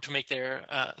or to make their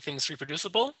things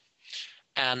reproducible.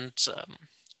 And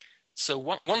so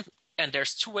one and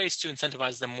there's two ways to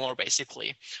incentivize them more,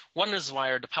 basically. One is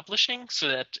via the publishing, so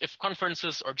that if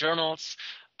conferences or journals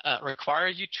require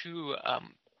you to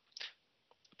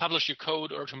publish your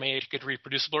code or to make it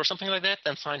reproducible or something like that,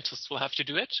 then scientists will have to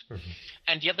do it. Mm-hmm.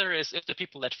 And the other is if the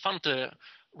people that fund the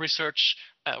research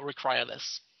require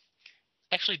this.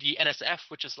 Actually, the NSF,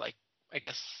 which is like, I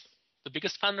guess, the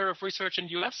biggest funder of research in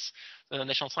the US, the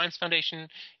National Science Foundation,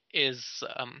 is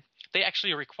they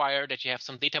actually require that you have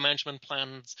some data management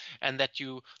plans and that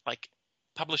you like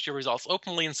publish your results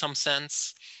openly in some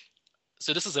sense.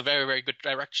 So this is a very, very good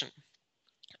direction.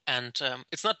 And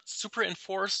it's not super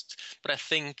enforced, but I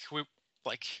think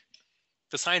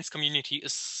the science community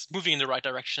is moving in the right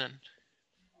direction.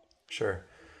 Sure.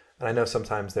 And I know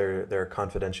sometimes there are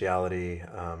confidentiality,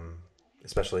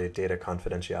 especially data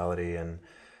confidentiality, and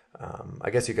I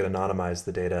guess you could anonymize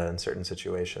the data in certain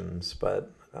situations,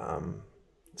 but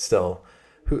still,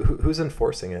 who's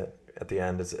enforcing it at the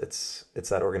end? It's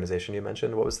that organization you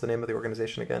mentioned. What was the name of the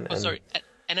organization again? Oh, sorry,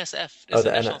 NSF Oh, is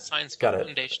the National Science got it.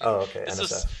 Foundation. Oh, okay,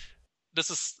 This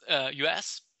is NSF.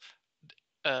 US,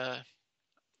 the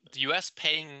US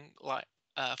paying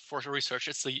for the research.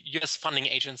 It's the US funding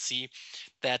agency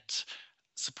that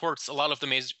supports a lot of the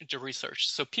major research.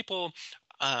 So people,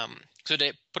 so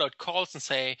they put out calls and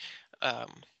say,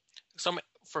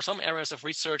 for some areas of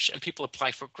research, and people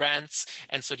apply for grants,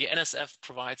 and so the NSF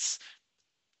provides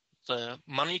the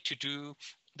money to do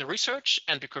the research,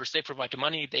 and because they provide the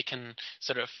money, they can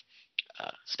sort of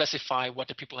specify what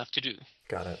the people have to do.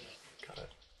 Got it.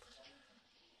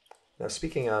 Now,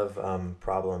 speaking of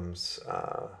problems,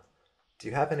 do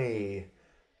you have any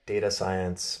data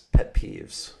science pet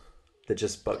peeves that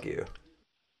just bug you?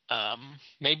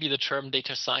 Maybe the term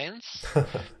data science.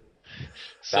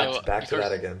 Back to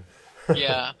that again.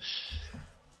 Yeah.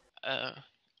 I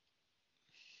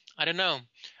don't know.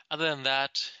 Other than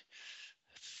that,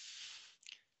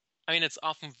 I mean, it's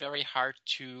often very hard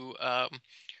to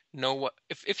know what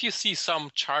if you see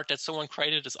some chart that someone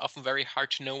created, it's often very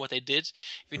hard to know what they did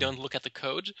if you don't look at the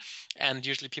code, and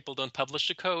usually people don't publish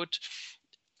the code,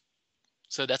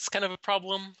 so that's kind of a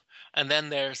problem. And then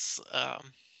there's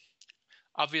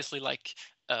obviously like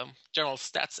general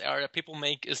stats error that people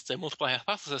make is the multiple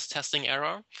hypothesis testing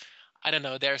error. I don't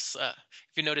know, there's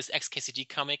if you know this XKCD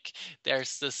comic,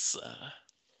 there's this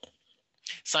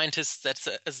scientist that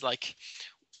is like,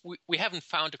 we haven't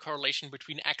found a correlation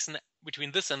between X and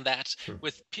between this and that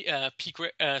with p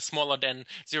smaller than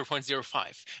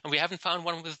 0.05, and we haven't found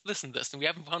one with this and this, and we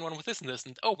haven't found one with this and this,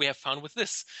 and oh, we have found with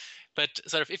this. But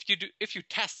sort of if you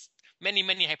test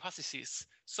many hypotheses,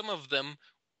 some of them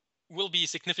will be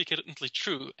significantly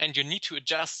true, and you need to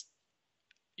adjust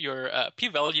your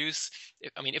p-values.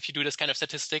 I mean, if you do this kind of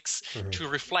statistics, to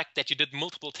reflect that you did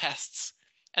multiple tests.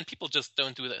 And people just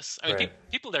don't do this. I mean, Right.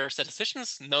 people that are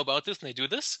statisticians know about this and they do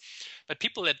this, but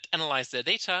people that analyze their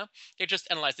data, they just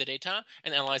analyze their data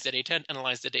and analyze their data and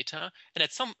analyze their data,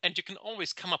 and you can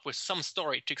always come up with some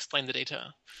story to explain the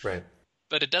data. Right.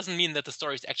 But it doesn't mean that the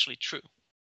story is actually true.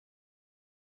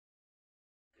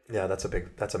 Yeah, that's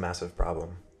a massive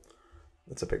problem.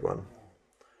 That's a big one.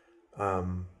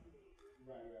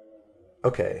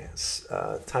 Okay,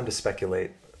 time to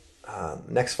speculate.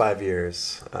 Next 5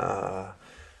 years,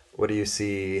 what do you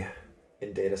see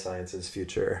in data science's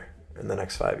future in the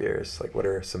next 5 years? Like, what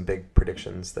are some big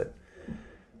predictions that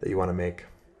you want to make?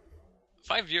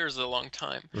 5 years is a long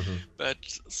time, but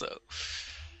so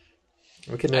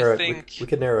We could I narrow it. We think,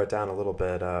 could narrow it down a little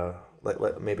bit.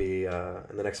 Maybe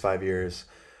in the next 5 years,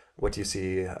 what do you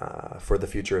see for the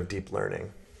future of deep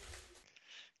learning?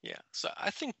 yeah, so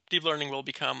I think deep learning will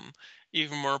become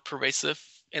even more pervasive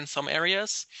in some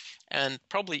areas and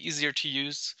probably easier to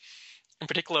use. In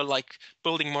particular, like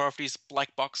building more of these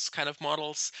black box kind of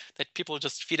models that people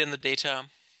just feed in the data,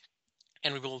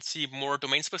 and we will see more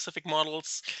domain specific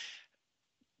models.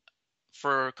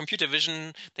 For computer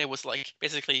vision, there was like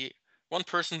basically one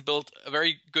person built a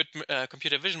very good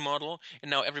computer vision model, and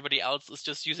now everybody else is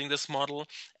just using this model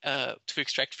to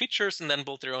extract features and then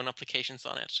build their own applications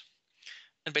on it.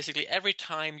 And basically, every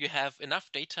time you have enough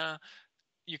data,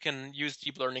 you can use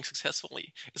deep learning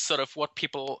successfully. It's sort of what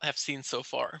people have seen so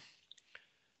far.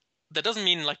 That doesn't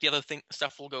mean like the other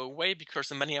stuff will go away, because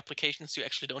in many applications you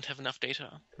actually don't have enough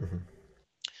data. Hmm.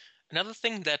 Another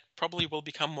thing that probably will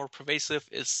become more pervasive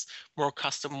is more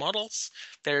custom models.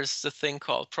 There's a thing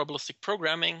called probabilistic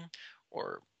programming,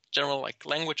 or general like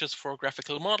languages for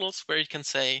graphical models, where you can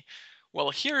say,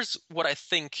 well, here's what I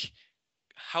think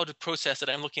how the process that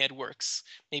I'm looking at works.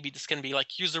 Maybe this can be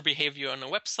like user behavior on a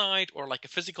website, or like a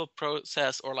physical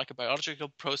process, or like a biological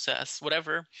process,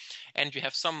 whatever. And you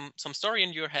have some story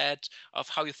in your head of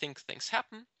how you think things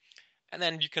happen, and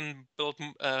then you can build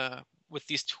with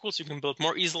these tools, you can build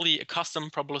more easily a custom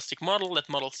probabilistic model that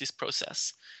models this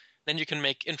process. Then you can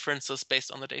make inferences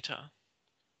based on the data.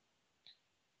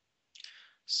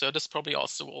 So this probably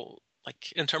also will,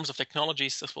 like in terms of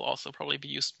technologies, this will also probably be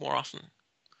used more often.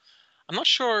 I'm not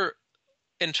sure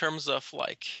in terms of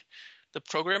like the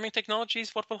programming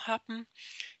technologies what will happen.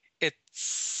 It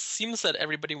seems that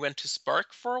everybody went to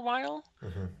Spark for a while.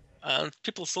 Hmm.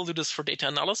 People still do this for data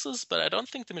analysis, but I don't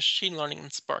think the machine learning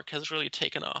in Spark has really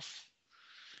taken off.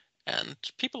 And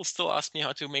people still ask me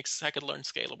how to make scikit-learn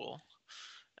scalable.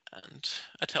 And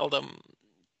I tell them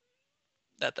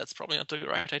that that's probably not the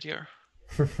right idea.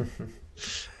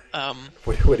 Um,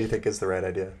 What do you think is the right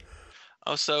idea?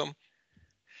 also,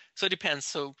 so it depends.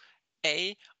 So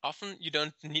A, often you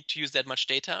don't need to use that much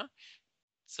data.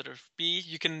 Sort of B,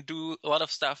 you can do a lot of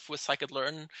stuff with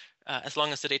scikit-learn as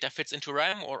long as the data fits into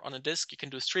RAM or on a disk. You can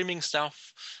do streaming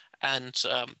stuff. And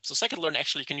so scikit-learn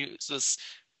actually can use this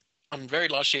on very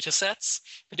large data sets.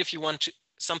 But if you want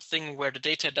something where the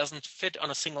data doesn't fit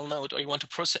on a single node, or you want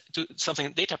to do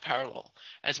something data parallel,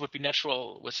 as would be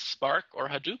natural with Spark or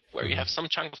Hadoop, where you Hmm. have some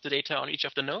chunk of the data on each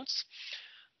of the nodes,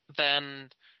 then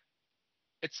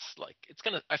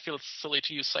I feel it's silly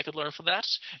to use scikit-learn for that,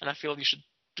 and I feel you should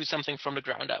do something from the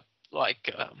ground up, like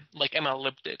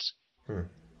MLlib did. Hmm.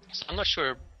 So I'm not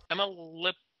sure.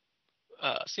 MLlib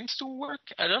seems to work.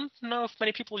 I don't know if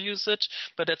many people use it,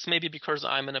 but that's maybe because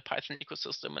I'm in a Python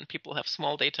ecosystem and people have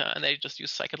small data and they just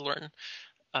use scikit-learn.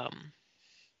 Um,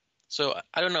 so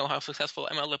I don't know how successful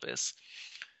MLlib is.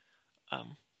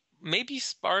 Um, Maybe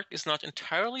Spark is not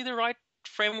entirely the right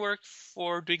framework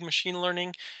for doing machine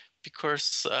learning,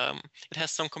 because it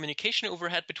has some communication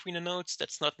overhead between the nodes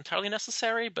that's not entirely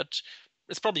necessary, but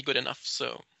it's probably good enough.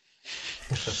 So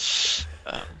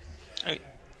um, I,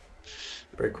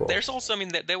 Very cool. there's also, I mean,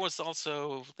 there's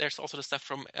also the stuff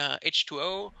from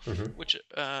H2O, Hmm. which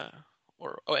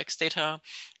or OX Data.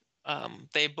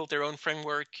 They built their own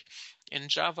framework in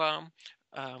Java,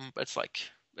 but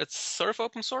it's sort of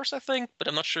open source, I think, but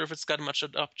I'm not sure if it's got much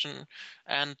adoption.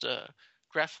 And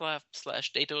GraphLab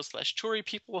slash Dato slash Turi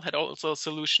people had also a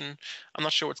solution. I'm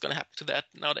not sure what's going to happen to that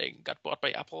now they got bought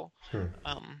by Apple. Hmm.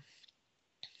 Um,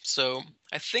 so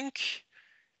I think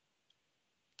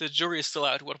the jury is still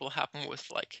out what will happen with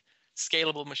like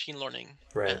scalable machine learning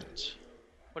Right. and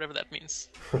whatever that means.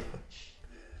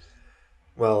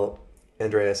 Well,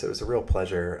 Andreas, it was a real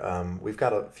pleasure. We've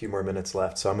got a few more minutes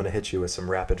left, so I'm going to hit you with some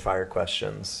rapid fire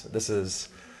questions. This is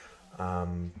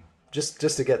um, just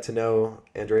to get to know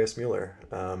Andreas Mueller.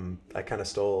 I kind of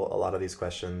stole a lot of these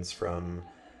questions from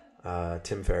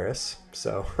Tim Ferriss,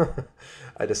 so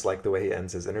I just like the way he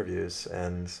ends his interviews,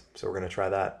 and so we're going to try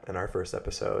that in our first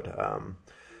episode.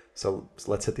 So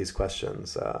let's hit these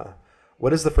questions.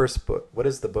 What is the first book? What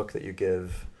is the book that you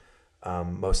give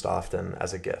most often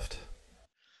as a gift?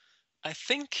 I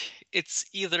think it's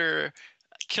either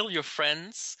Kill Your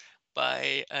Friends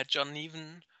by John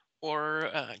Neven, or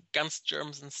Guns,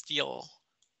 Germs, and Steel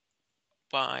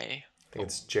by I think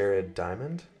it's Jared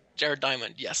Diamond. Jared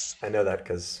Diamond. Yes. I know that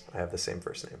because I have the same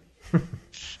first name.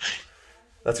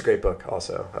 That's a great book.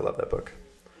 Also, I love that book.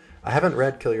 I haven't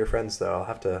read Kill Your Friends though. I'll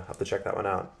have to check that one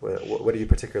out. What do you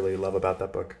particularly love about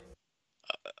that book?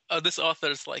 This author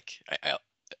is like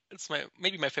it's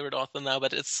maybe my favorite author now,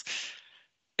 but it's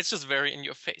just very in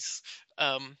your face.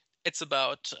 It's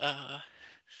about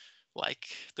like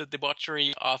the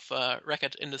debauchery of a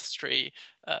record industry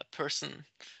person.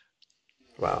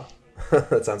 Wow.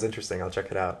 That sounds interesting. I'll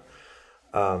check it out.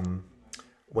 Um,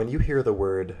 when you hear the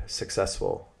word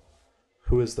successful,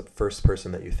 who is the first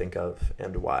person that you think of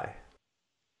and why?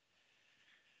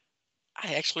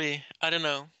 I don't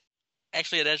know.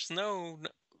 Actually, there's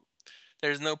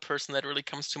no person that really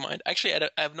comes to mind. Actually, I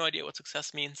have no idea what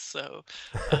success means. So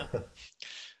um,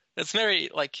 it's very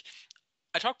like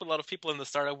I talk with a lot of people in the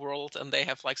startup world, and they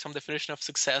have like some definition of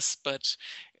success, but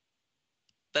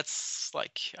that's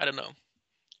like I don't know.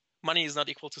 Money is not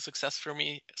equal to success for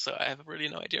me, so I have really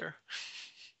no idea.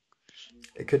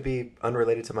 It could be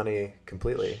unrelated to money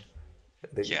completely.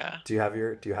 Yeah, Do you have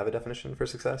a definition for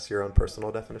success? Your own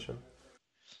personal definition?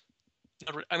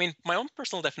 I mean, my own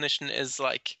personal definition is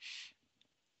like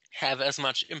have as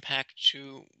much impact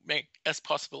to make as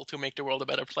possible to make the world a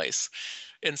better place,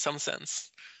 in some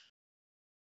sense.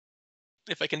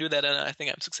 If I can do that, then I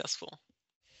think I'm successful.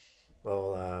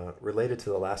 Well, related to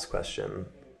the last question,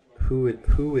 who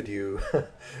would you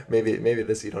maybe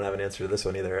this you don't have an answer to this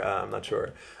one either. I'm not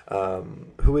sure.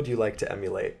 Who would you like to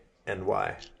emulate and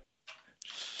why?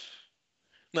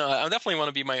 No, I definitely want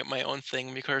to be my own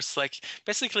thing because like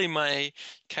basically my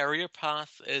career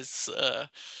path is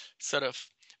sort of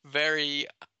very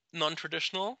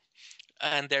non-traditional,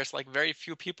 and there's like very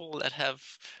few people that have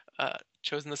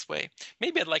chosen this way.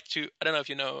 Maybe I'd like to. I don't know if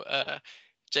you know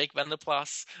Jake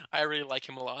Vanderplas. I really like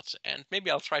him a lot, and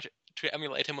maybe I'll try to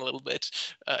emulate him a little bit.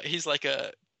 He's like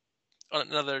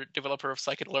another developer of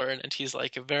scikit-learn, and he's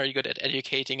like very good at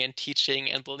educating and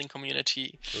teaching and building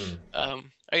community. Hmm.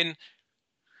 I mean,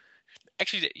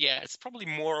 actually, yeah, it's probably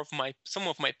more of my some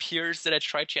of my peers that I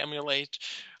try to emulate.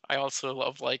 I also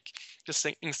love like just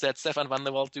things that Stefan van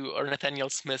der Walt do or Nathaniel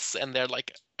Smith, and they're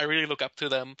like I really look up to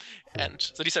them. Hmm. And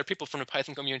so these are people from the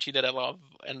Python community that I love,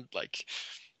 and like,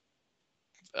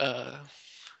 uh,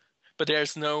 but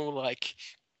there's no like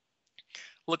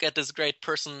look at this great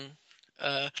person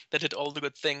that did all the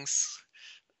good things.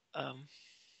 Um,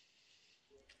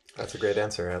 That's a great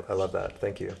answer. I love that.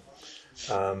 Thank you.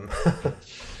 Um,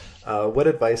 what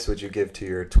advice would you give to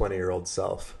your 20-year-old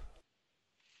self?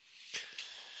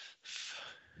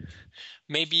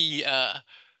 maybe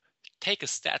take a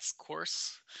stats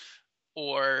course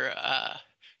or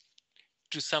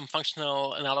do some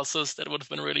functional analysis that would have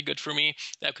been really good for me.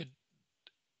 That could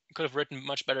have written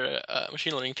much better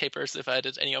machine learning papers if I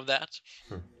did any of that.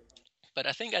 Hmm. But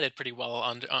I think I did pretty well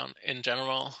on in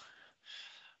general.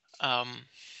 Um,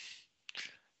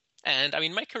 and I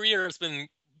mean, my career has been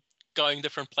going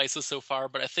different places so far,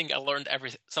 but I think I learned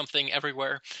something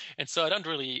everywhere, and so I don't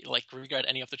really like regret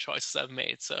any of the choices I've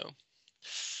made. So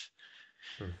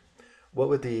Hmm. What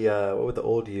would the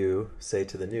old you say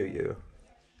to the new you?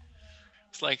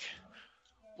 it's like,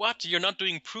 what? You're not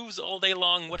doing proofs all day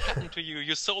long. What happened to you?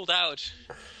 You sold out.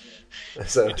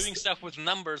 So You're doing stuff with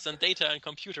numbers and data and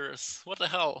computers. What the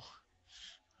hell?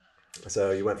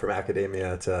 so you went from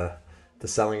academia to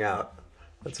selling out.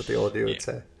 That's what the old you Yeah, would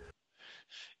say.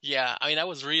 yeah. I mean, I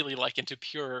was really like into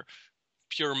pure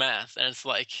math, and it's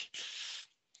like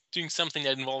doing something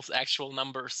that involves actual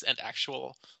numbers and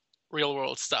actual real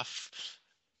world stuff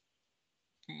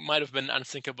might have been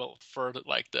unthinkable for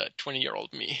like the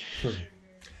 20-year-old me. Hmm.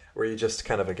 Were you just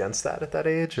kind of against that at that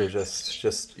age, or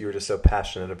just you were just so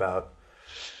passionate about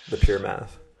the pure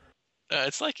math?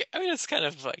 It's like I mean, it's kind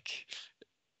of like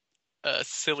a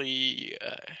silly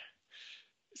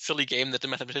game that the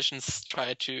mathematicians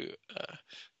try to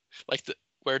like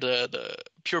where the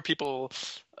pure people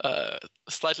uh,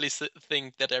 slightly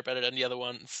think that they're better than the other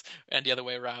ones, and the other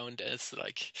way around. It's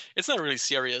like it's not really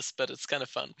serious, but it's kind of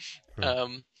fun. Hmm.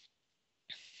 Um,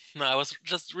 no, I was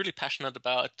just really passionate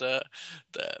about the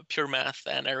pure math,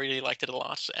 and I really liked it a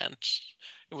lot, and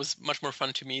it was much more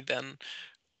fun to me than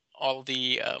all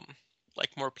the like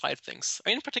more applied things. I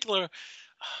mean, in particular,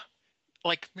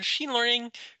 like machine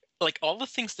learning, like all the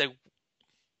things that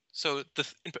so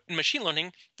in machine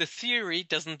learning, the theory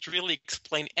doesn't really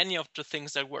explain any of the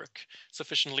things that work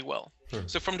sufficiently well. Hmm.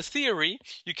 So from the theory,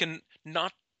 you can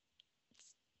not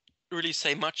really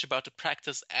say much about the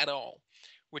practice at all,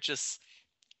 which is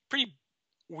pretty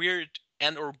weird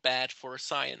and or bad for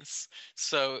science.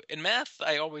 So in math,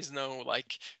 I always know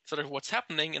like sort of what's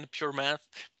happening in the pure math.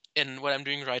 In what I'm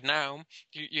doing right now,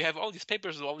 you have all these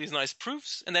papers with all these nice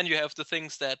proofs, and then you have the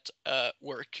things that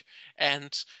work.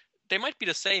 And they might be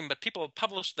the same, but people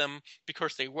publish them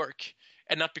because they work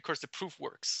and not because the proof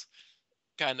works,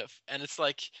 kind of. And it's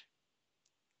like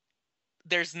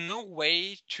there's no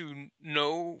way to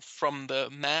know from the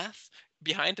math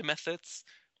behind the methods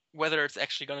whether it's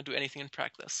actually going to do anything in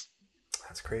practice.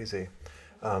 That's crazy.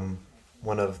 Um,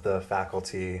 one of the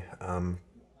faculty,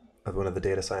 of one of the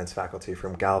data science faculty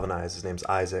from Galvanize, his name's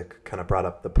Isaac, kind of brought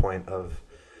up the point of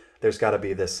there's got to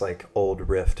be this like old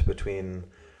rift between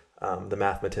the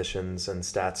mathematicians and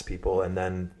stats people, and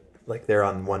then like they're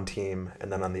on one team,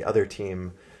 and then on the other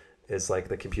team is like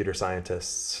the computer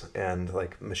scientists and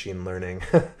like machine learning.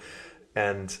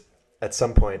 And at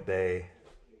some point they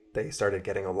started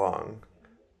getting along,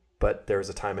 but there was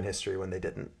a time in history when they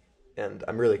didn't. And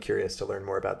I'm really curious to learn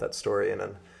more about that story,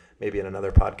 and maybe in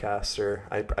another podcast, or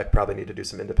I probably need to do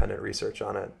some independent research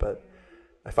on it, but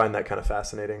I find that kind of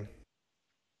fascinating.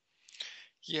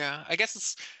 Yeah, I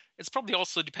guess it's probably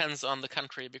also depends on the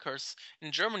country, because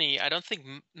in Germany, I don't think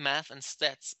math and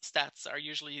stats are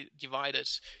usually divided.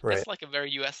 Right. That's like a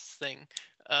very US thing,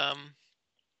 I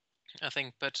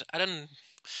think. But I don't.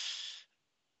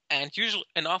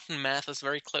 And often math is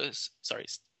very close. Sorry,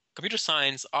 computer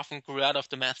science often grew out of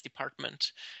the math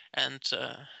department, and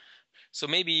so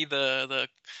maybe the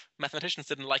mathematicians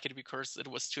didn't like it because it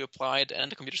was too applied,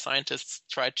 and the computer scientists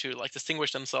tried to like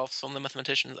distinguish themselves from the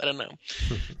mathematicians. I don't know,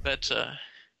 but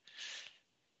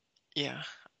yeah,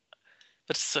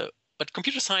 but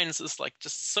computer science is like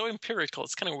just so empirical.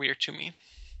 It's kind of weird to me.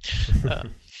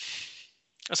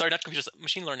 Sorry, not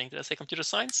machine learning. Did I say computer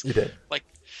science? You did. Like,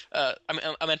 I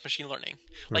meant machine learning.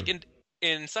 Like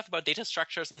in stuff about data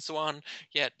structures and so on.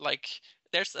 Yeah, like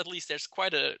there's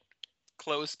quite a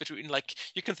close between, like,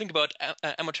 you can think about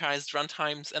amortized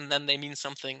runtimes and then they mean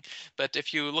something, but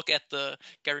if you look at the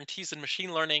guarantees in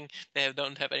machine learning, they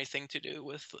don't have anything to do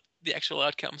with the actual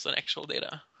outcomes and actual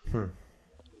data.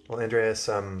 Well, Andreas,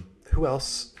 who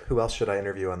else should I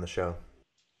interview on the show?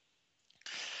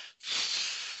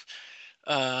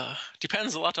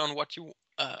 Depends a lot on what you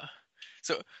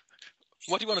so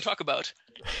what do you want to talk about?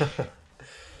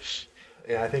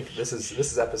 Yeah, I think this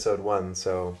is episode 1,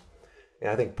 so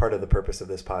yeah, I think part of the purpose of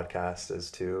this podcast is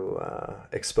to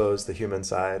expose the human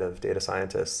side of data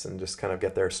scientists and just kind of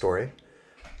get their story.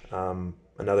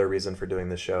 Another reason for doing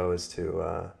this show is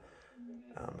to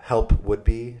help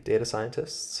would-be data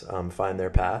scientists find their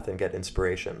path and get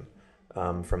inspiration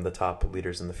from the top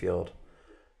leaders in the field.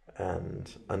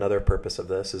 And another purpose of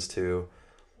this is to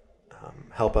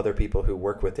help other people who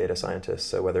work with data scientists,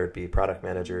 so whether it be product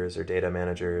managers or data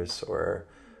managers or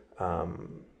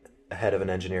a head of an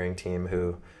engineering team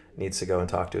who needs to go and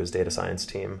talk to his data science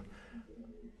team,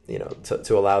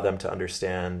 to allow them to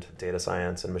understand data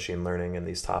science and machine learning and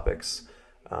these topics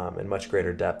in much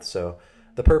greater depth. So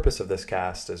the purpose of this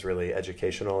cast is really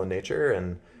educational in nature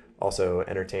and also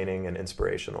entertaining and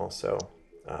inspirational. So,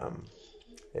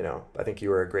 I think you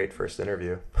were a great first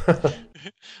interview.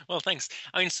 Well, thanks.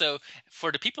 I mean, so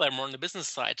for the people that are more on the business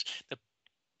side,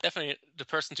 definitely the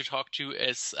person to talk to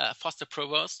is Foster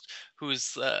Provost,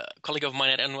 who's a colleague of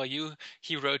mine at NYU.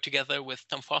 He wrote together with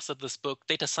Tom Fawcett this book,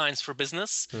 Data Science for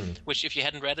Business, which if you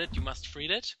hadn't read it, you must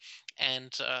read it.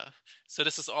 And so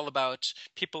this is all about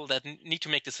people that need to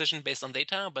make decisions based on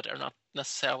data, but are not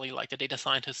necessarily like the data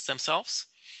scientists themselves.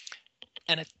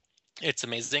 And it's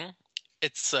amazing.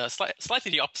 It's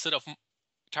slightly the opposite of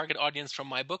target audience from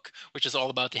my book, which is all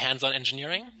about the hands-on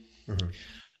engineering.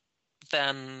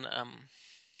 Then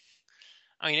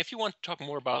I mean, if you want to talk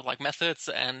more about like methods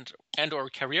and or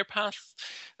career paths,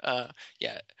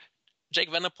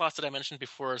 Jake Vanderplas that I mentioned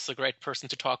before is a great person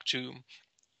to talk to.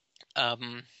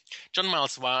 John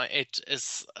Miles White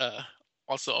is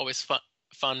also always fun.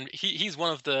 He's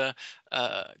one of the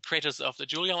creators of the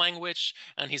Julia language,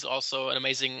 and he's also an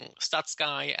amazing stats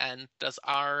guy and does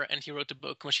R. And he wrote the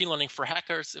book Machine Learning for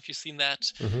Hackers. If you've seen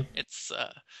that, it's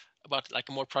about like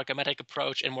a more programmatic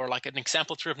approach and more like an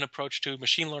example-driven approach to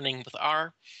machine learning with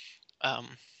R.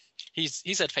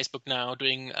 He's at Facebook now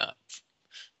doing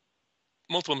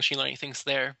multiple machine learning things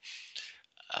there.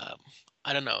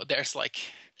 I don't know. There's like,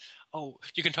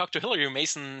 you can talk to Hilary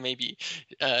Mason maybe.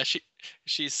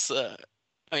 She's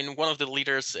one of the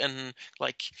leaders in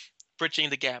like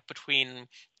bridging the gap between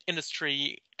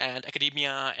industry and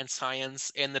academia and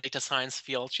science in the data science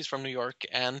field. She's from New York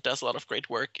and does a lot of great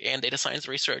work in data science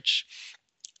research.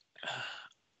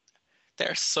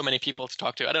 There's so many people to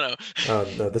talk to. I don't know. Oh,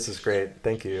 no, this is great.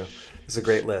 Thank you. It's a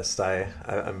great list.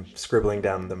 I'm scribbling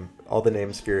down all the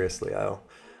names furiously.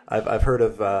 I've heard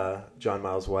of John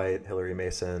Miles White, Hilary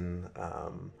Mason.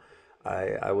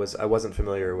 I wasn't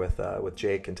familiar with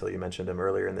Jake until you mentioned him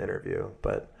earlier in the interview,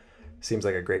 but seems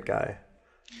like a great guy.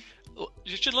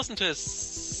 You should listen to his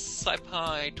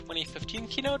SciPy 2015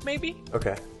 keynote, maybe.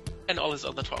 Okay. And all his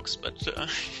other talks, but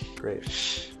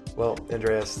Great. Well,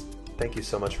 Andreas, thank you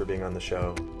so much for being on the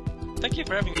show. Thank you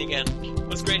for having me again. It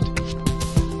was great.